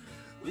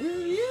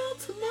 Will you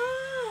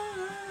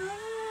tonight?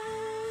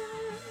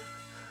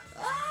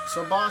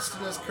 So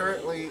Boston is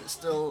currently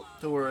still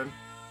touring.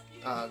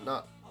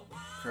 Not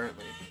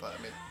currently, but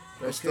I mean,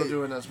 they're still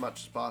doing as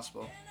much as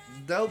possible.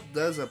 Delp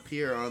does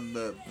appear on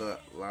the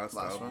last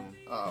album. One?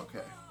 Oh,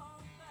 okay.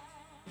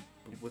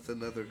 With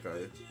another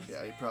guy.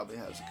 Yeah, he probably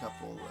has a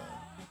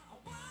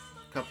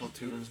couple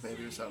tunes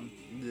maybe or something.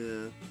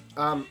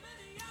 Yeah.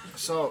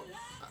 So,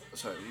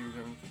 sorry, you were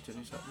going to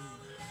continue something?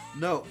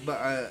 No,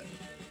 but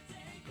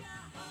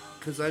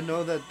because I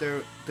know that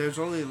there's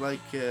only like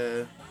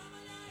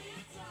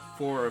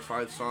 4 or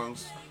 5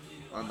 songs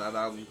on that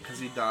album because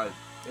he died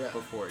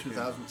before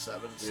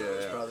 2007. So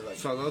it's probably like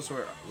so those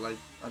were like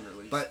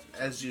unreleased. But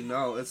as you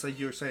know, it's like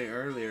you were saying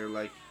earlier,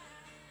 like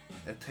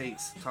it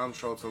takes Tom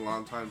Schultz a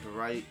long time to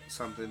write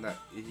something that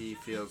he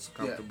feels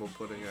comfortable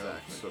putting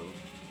out. So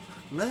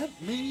let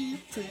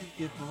me take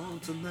you home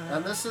tonight.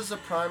 And this is a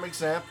prime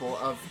example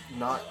of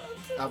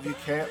you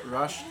can't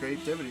rush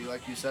creativity,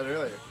 like you said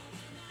earlier.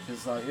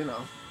 Because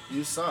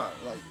you saw it,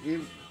 like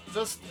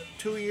just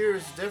 2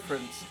 years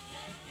difference.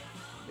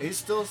 He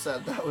still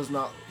said that was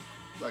not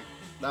like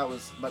that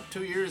was, but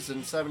 2 years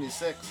in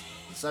 76,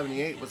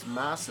 78 was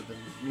massive in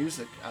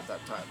music at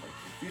that time. Like,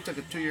 you took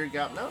a 2-year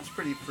gap. Now it's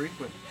pretty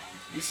frequent.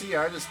 You see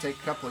artists take a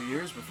couple of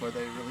years before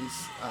they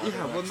release.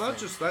 Well, not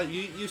just that.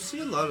 You see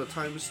a lot of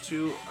times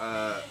too.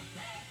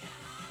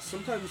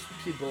 Sometimes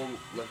people,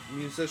 like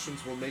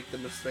musicians, will make the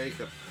mistake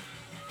of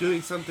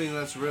doing something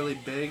that's really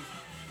big,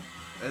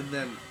 and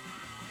then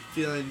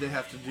feeling they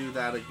have to do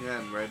that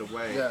again right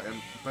away. Yeah.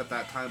 But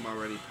that time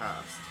already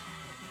passed.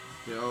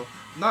 You know,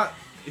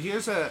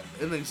 here's an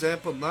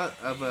example, not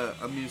of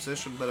a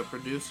musician, but a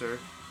producer.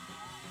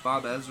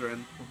 Bob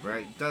Ezrin,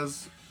 right,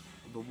 does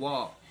The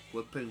Wall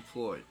with Pink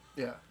Floyd.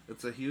 Yeah.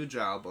 It's a huge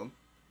album,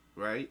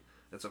 right?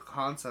 It's a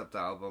concept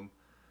album,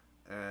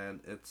 and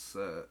it's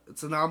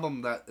an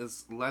album that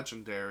is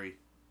legendary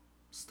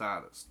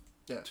status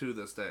to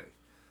this day.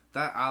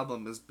 That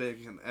album is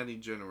big in any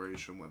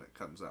generation when it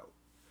comes out,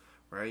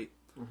 right?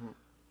 Mm-hmm.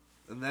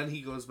 And then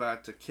he goes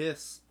back to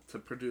Kiss to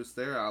produce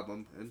their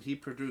album, and he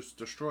produced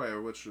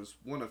Destroyer, which was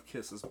one of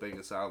Kiss's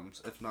biggest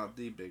albums, if not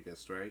the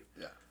biggest, right?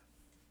 Yeah.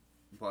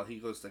 Well, he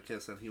goes to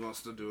Kiss and he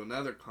wants to do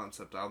another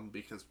concept album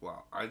because,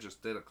 well, I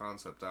just did a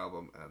concept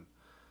album and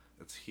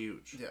it's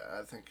huge. Yeah,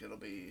 I think it'll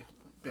be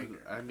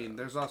bigger. I mean,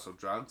 there's also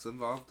drugs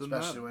involved in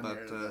especially that.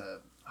 Especially when they're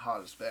the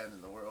hottest band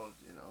in the world,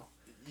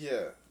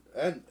 Yeah,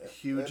 and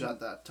huge at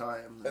that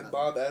time. And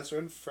Bob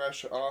Ezrin,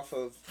 fresh off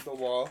of The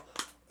Wall,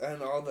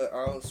 and all the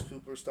Alice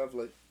Cooper stuff,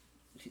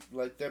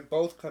 like they're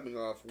both coming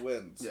off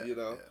wins,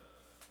 Yeah.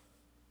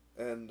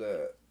 And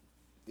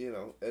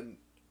and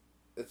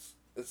it's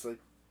like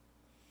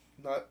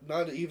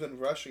not even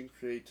rushing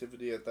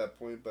creativity at that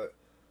point, but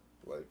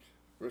like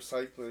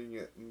recycling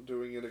it and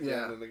doing it again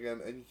Yeah. and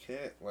again, and you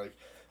can't. Like,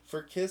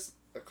 for Kiss,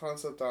 a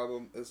concept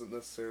album isn't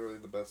necessarily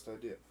the best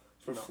idea.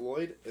 For No.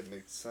 Floyd, it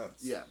makes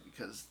sense. Yeah,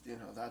 because, you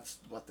know, that's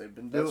what they've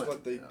been doing. That's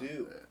what they you know?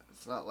 do.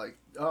 It's not like,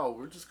 oh,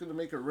 we're just going to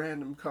make a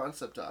random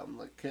concept album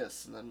like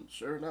Kiss, and then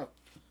sure enough,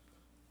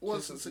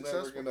 Kiss is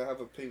never going to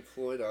have a Pink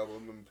Floyd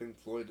album, and Pink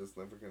Floyd is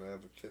never going to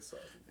have a Kiss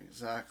album.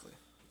 Exactly.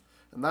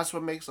 And that's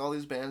what makes all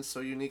these bands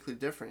so uniquely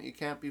different. You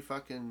can't be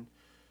fucking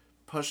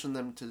pushing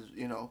them to,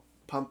 you know,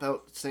 pump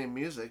out the same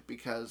music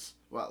because,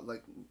 well,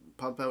 like,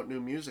 pump out new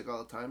music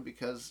all the time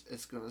because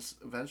it's going to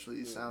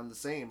eventually sound the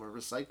same or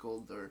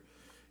recycled or,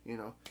 you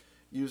know,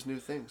 use new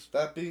things.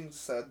 That being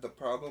said, the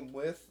problem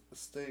with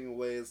staying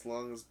away as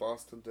long as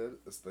Boston did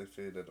is they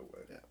faded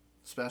away. Yeah.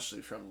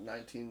 Especially from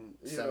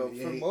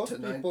 1978 to people,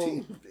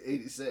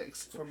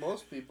 1986. For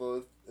most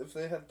people, if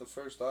they have the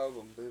first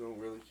album, they don't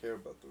really care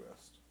about the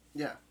rest.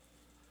 Yeah.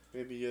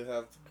 Maybe you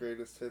have the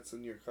greatest hits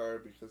in your car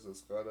because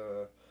it's got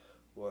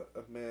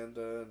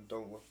Amanda and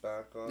Don't Look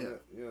Back on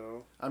it, you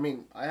know? I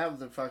mean, I have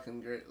the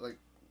fucking great, like,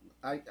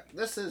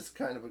 this is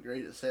kind of a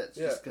greatest hits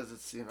just because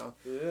it's, you know,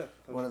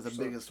 one of the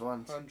biggest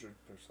ones.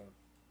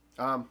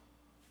 100%.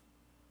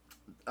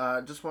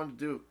 Just wanted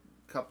to do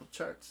a couple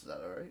charts. Is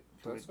that alright?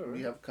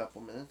 We have a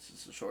couple minutes.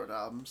 It's a short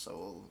album, so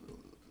we'll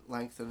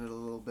lengthen it a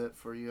little bit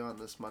for you on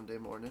this Monday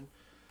morning.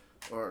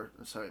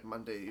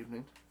 Monday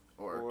evening.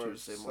 Or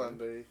Tuesday morning.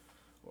 Sunday.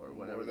 Or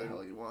whenever the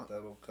hell you want.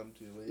 That'll come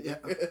to you later. Yeah.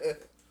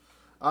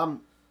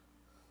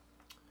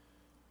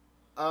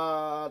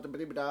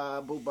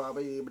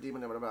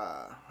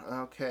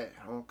 Okay.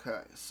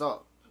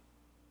 So,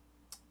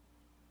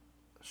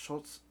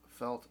 Schultz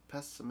felt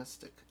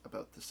pessimistic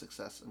about the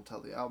success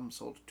until the album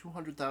sold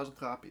 200,000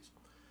 copies.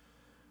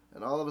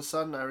 And all of a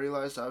sudden I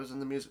realized I was in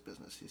the music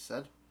business, he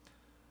said.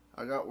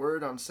 I got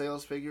word on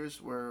sales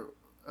figures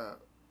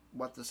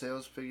what the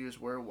sales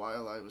figures were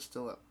while I was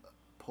still at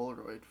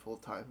Polaroid full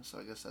time, so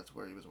I guess that's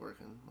where he was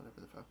working, whatever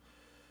the fuck.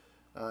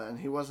 And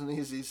he wasn't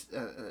easy,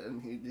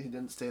 and he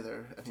didn't stay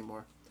there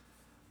anymore.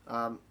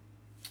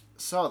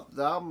 So,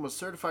 the album was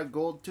certified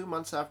gold 2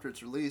 months after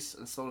its release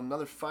and sold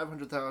another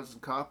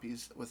 500,000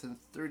 copies within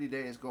 30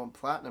 days, going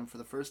platinum for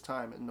the first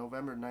time in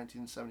November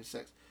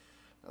 1976.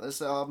 Now,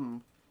 this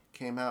album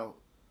came out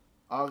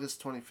August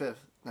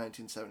 25th,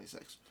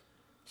 1976.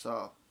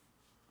 So,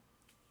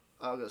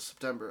 August,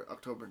 September,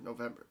 October,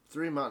 November.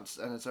 3 months,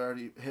 and it's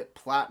already hit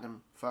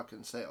platinum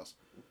fucking sales.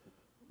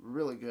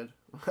 Really good.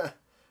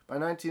 By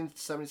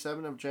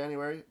 1977 of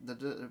January, the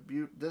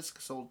debut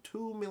disc sold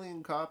 2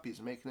 million copies,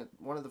 making it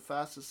one of the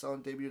fastest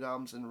selling debut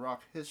albums in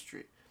rock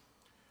history.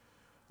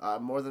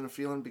 More Than a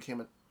Feeling became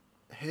a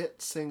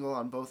hit single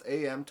on both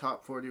AM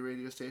top 40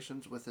 radio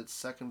stations with its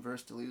second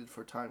verse deleted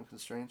for time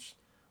constraints.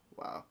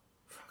 Wow.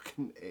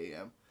 Fucking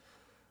AM.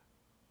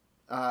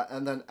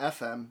 And then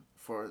FM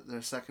for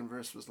their second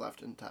verse was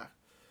left intact.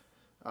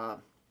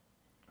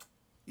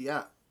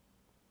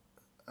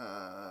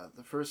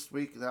 The first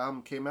week the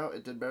album came out,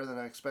 it did better than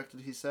I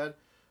expected, he said.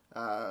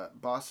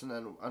 Boston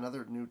and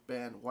another new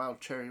band, Wild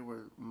Cherry,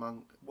 were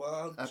among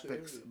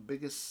Epic's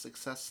biggest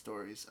success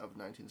stories of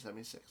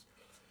 1976.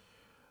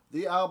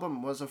 The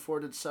album was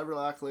afforded several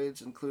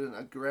accolades, including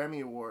a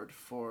Grammy Award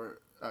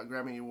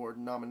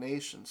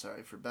nomination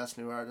for Best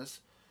New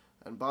Artist.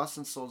 And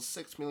Boston sold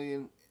 6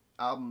 million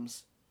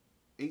albums,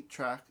 8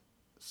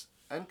 tracks,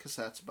 and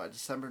cassettes by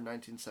December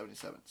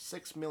 1977.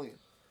 6 million.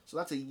 So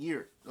that's a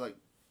year, like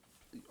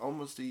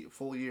almost a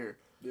full year.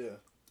 Yeah.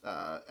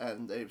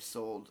 And they've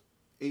sold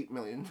 8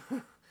 million.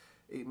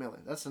 8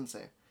 million. That's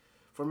insane.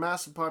 For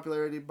massive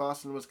popularity,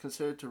 Boston was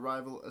considered to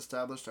rival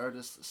established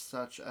artists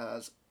such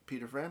as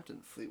Peter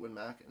Frampton, Fleetwood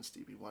Mac, and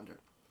Stevie Wonder.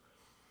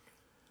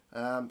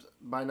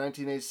 By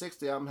 1986,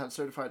 the album had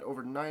certified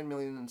over 9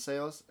 million in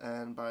sales,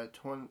 and by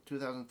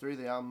 2003,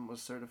 the album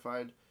was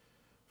certified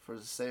for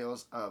the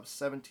sales of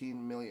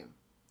 17 million.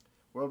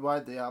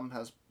 Worldwide, the album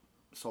has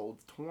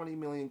sold 20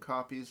 million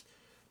copies.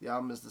 The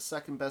album is the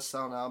second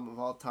best-selling album of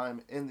all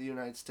time in the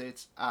United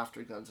States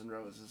after Guns N'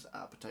 Roses'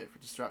 Appetite for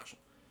Destruction.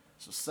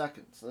 So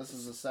second. So this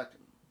is the second.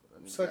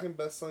 Second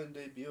best-selling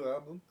debut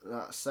album?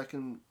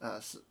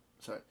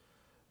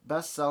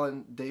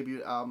 Best-selling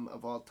debut album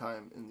of all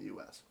time in the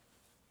U.S.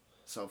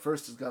 So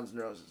first is Guns N'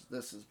 Roses.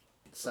 This is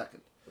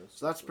second.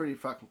 So that's pretty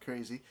fucking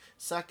crazy.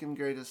 Second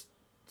greatest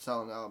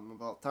selling album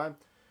of all time.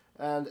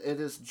 And it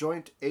is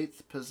joint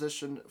 8th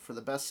position for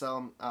the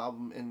best-selling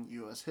album in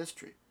U.S.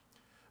 history.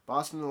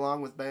 Boston,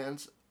 along with the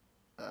band's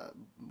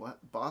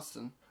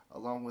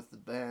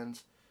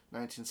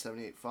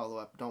 1978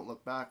 follow-up, Don't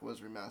Look Back, was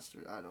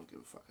remastered. I don't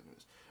give a fucking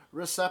news.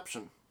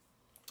 Reception.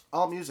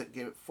 AllMusic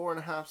gave it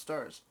 4.5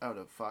 stars out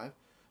of 5.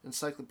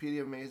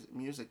 Encyclopedia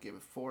Music gave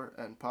it 4,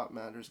 and Pop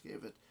Matters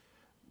gave it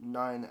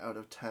 9 out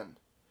of 10.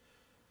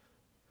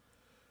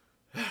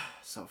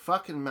 So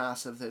fucking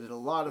massive. They did a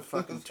lot of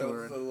fucking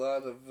touring. That was a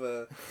lot of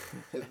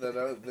get that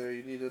out there.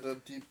 You needed a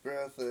deep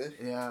breath, eh?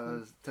 Yeah,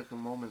 it took a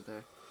moment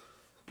there.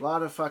 A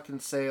lot of fucking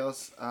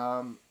sales.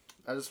 I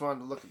just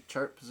wanted to look at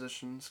chart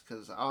positions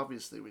because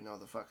obviously we know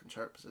the fucking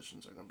chart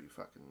positions are going to be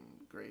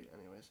fucking great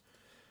anyways.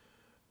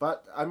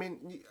 But I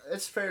mean,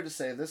 it's fair to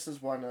say this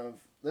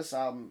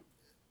album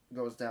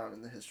goes down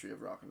in the history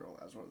of rock and roll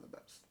as one of the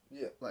best.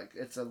 Yeah. Like,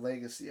 it's a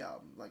legacy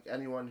album. Like,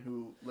 anyone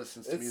who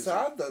listens to It's music.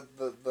 sad that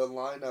the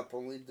lineup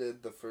only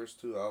did the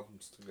first two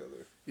albums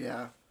together.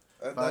 Yeah.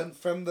 And then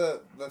from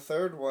the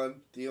third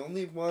one, the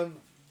only one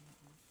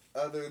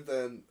other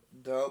than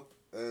Delp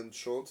and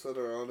Schultz that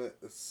are on it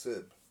is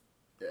Sib.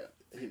 Yeah.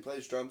 He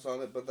plays drums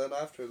on it, but then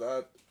after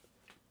that...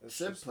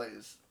 Sib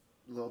plays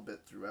a little bit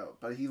throughout,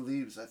 but he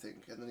leaves, I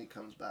think, and then he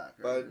comes back.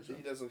 Right? But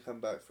he doesn't come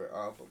back for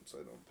albums,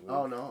 I don't believe.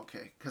 Oh, no,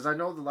 okay. Because I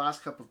know the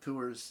last couple of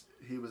tours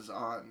he was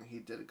on, he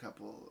did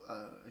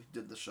he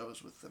did the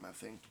shows with them, I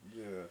think.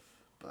 Yeah.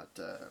 But,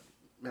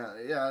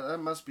 yeah, that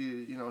must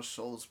be,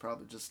 Scholl's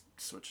probably just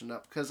switching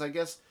up. Because I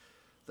guess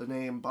the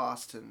name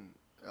Boston,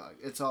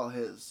 it's all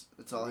his.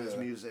 It's all his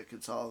music.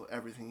 It's all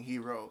everything he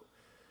wrote.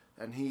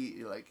 And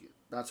he,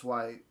 that's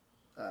why,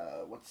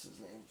 what's his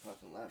name,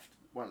 fucking left.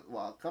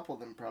 Well, a couple of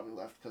them probably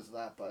left because of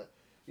that, but,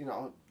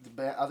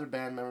 the other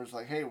band members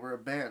like, hey, we're a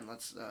band.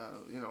 Let's,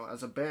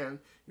 as a band,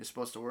 you're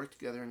supposed to work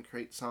together and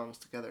create songs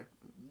together.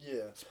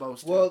 Yeah.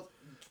 Supposed to. Well,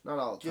 not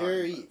all the time.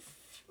 Gary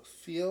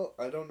Phil,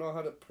 I don't know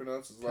how to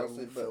pronounce his last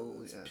name, but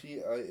it's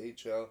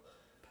Pihl.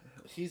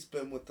 He's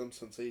been with them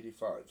since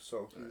 '85,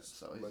 so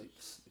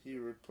he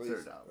replaced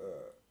third album.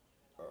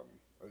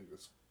 I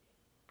guess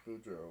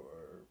Kudrow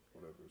or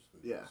whatever his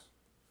name Yeah. is.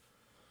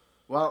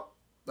 Well,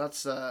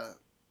 that's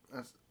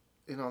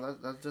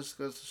that just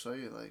goes to show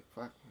you,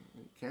 fuck,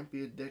 you can't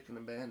be a dick in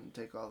a band and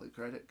take all the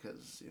credit,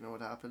 because you know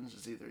what happens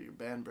is either your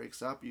band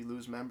breaks up, you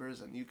lose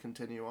members, and you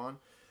continue on,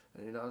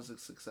 and you're not as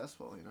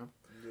successful,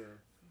 Yeah.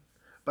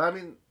 But I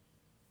mean,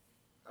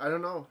 I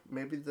don't know.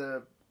 Maybe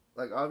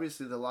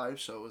obviously the live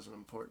show was an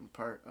important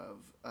part of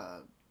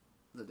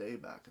the day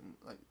back in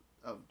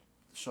of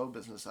show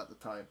business at the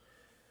time.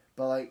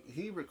 But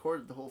he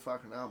recorded the whole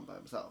fucking album by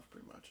himself,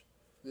 pretty much.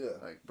 Yeah.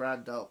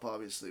 Brad Delp,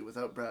 obviously.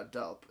 Without Brad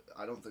Delp,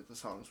 I don't think the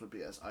songs would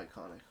be as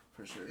iconic,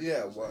 for sure.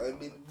 Yeah, well,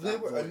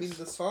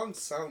 the songs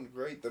sound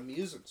great. The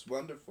music's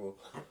wonderful.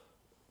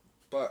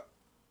 But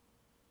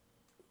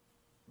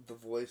the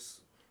voice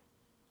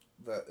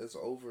that is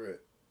over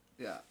it,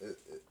 yeah,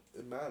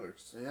 it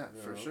matters. Yeah,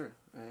 for sure.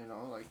 And,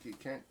 you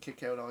can't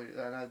kick out all your...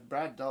 And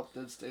Brad Delp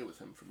did stay with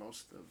him for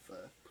most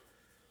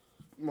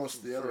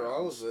of the other For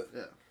all albums. of it.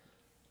 Yeah.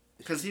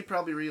 Because he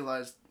probably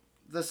realized...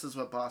 This is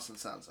what Boston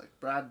sounds like.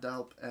 Brad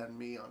Delp and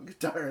me on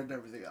guitar and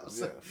everything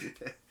else. Yeah.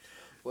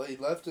 Well, he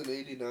left in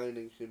 '89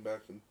 and came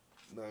back in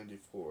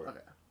 '94. Okay.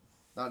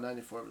 No,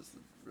 '94 was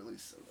the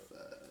release of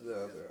the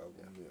other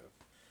album, yeah.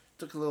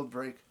 Took a little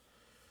break.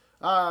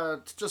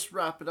 To just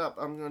wrap it up,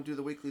 I'm going to do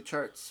the weekly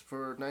charts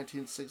for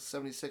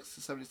 1976 to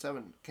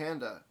 77.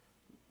 Canada,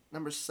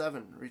 number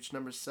 7, reached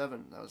number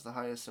 7. That was the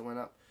highest it went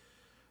up.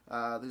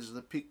 These are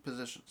the peak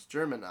positions.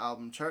 German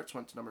album charts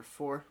went to number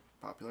 4,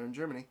 popular in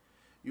Germany.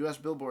 U.S.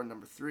 Billboard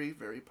number 3,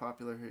 very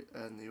popular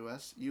in the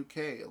U.S.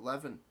 UK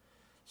 11,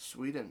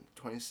 Sweden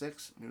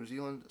 26, New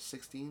Zealand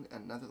 16,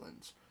 and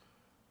Netherlands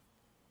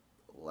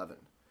 11.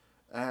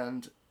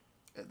 And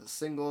the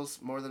singles,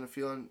 More Than a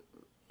Feeling,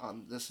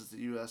 this is the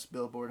U.S.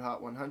 Billboard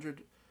Hot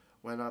 100,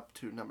 went up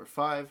to number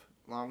 5,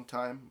 Long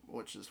Time,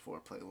 which is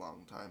foreplay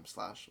long time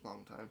 /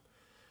 long time,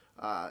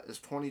 is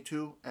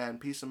 22, and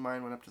Peace of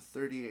Mind went up to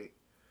 38.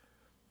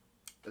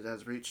 It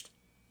has reached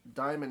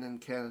Diamond in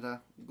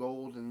Canada,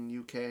 Gold in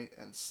UK,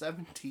 and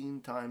 17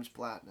 times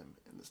Platinum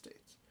in the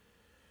States.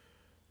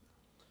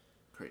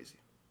 Crazy.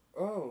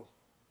 Oh,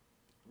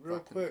 real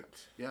Fucking quick.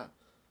 nuts. Yeah.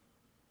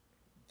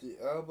 The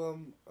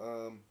album,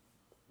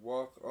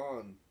 Walk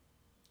On.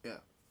 Yeah.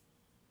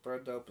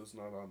 Brad Delp is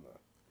not on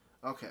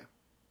that. Okay.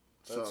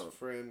 That's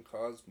Fran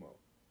Cosmo.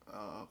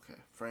 Oh, okay.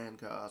 Fran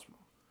Cosmo.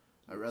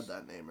 I read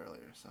that name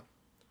earlier, so.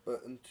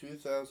 But in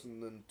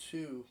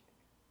 2002,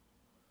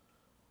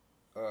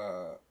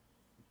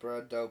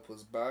 Brad Delp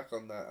was back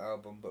on that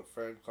album, but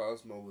Fran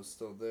Cosmo was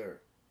still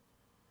there.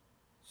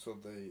 So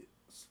they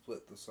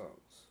split the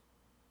songs.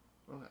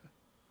 Okay.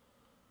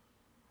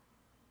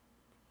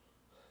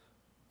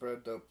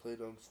 Brad Delp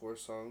played on 4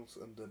 songs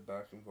and did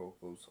backing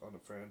vocals on a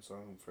Fran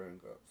song, and Fran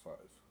got 5.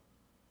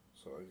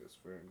 So I guess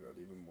Fran got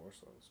even more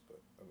songs,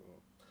 but I don't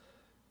know.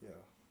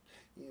 Yeah.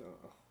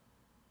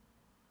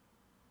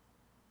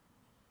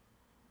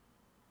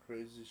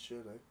 Crazy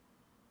shit, eh?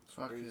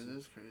 Fuck, crazy. it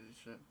is crazy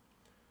shit.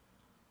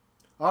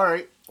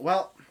 Alright,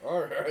 well.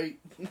 Alright.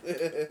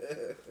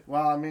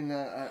 Well, I mean,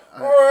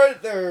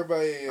 Alright there,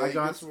 everybody. I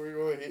guess we're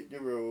going to hit the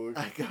road.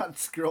 I got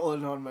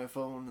scrolling on my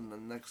phone, and the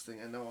next thing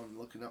I know, I'm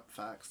looking up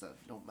facts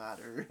that don't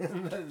matter.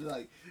 And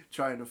then,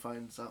 trying to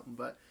find something.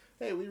 But,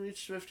 hey, we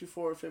reached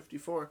 54.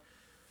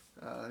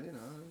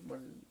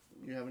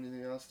 You have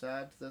anything else to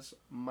add to this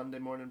Monday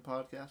morning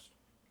podcast?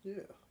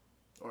 Yeah.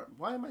 Or,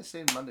 why am I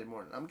saying Monday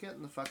morning? I'm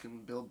getting the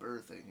fucking Bill Burr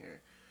thing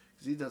here.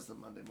 Because he does the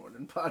Monday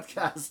morning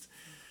podcast.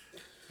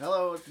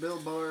 Hello, it's Bill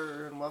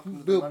Burr, and welcome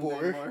to the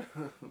Monday morning.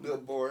 Bill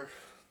Burr.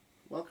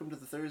 Welcome to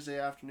the Thursday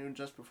afternoon,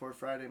 just before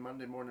Friday,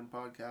 Monday morning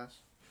podcast.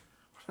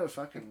 What a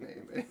fucking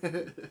name,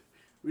 eh?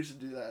 We should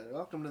do that.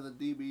 Welcome to the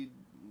DB...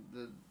 I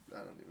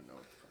don't even know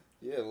what the fuck.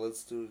 Yeah,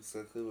 let's do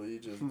exactly what you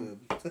just did.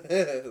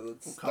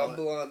 Let's call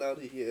stumble on out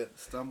of here.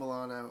 Stumble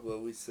on out.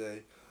 What we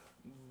say.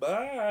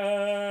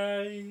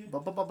 Bye.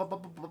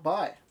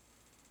 Bye.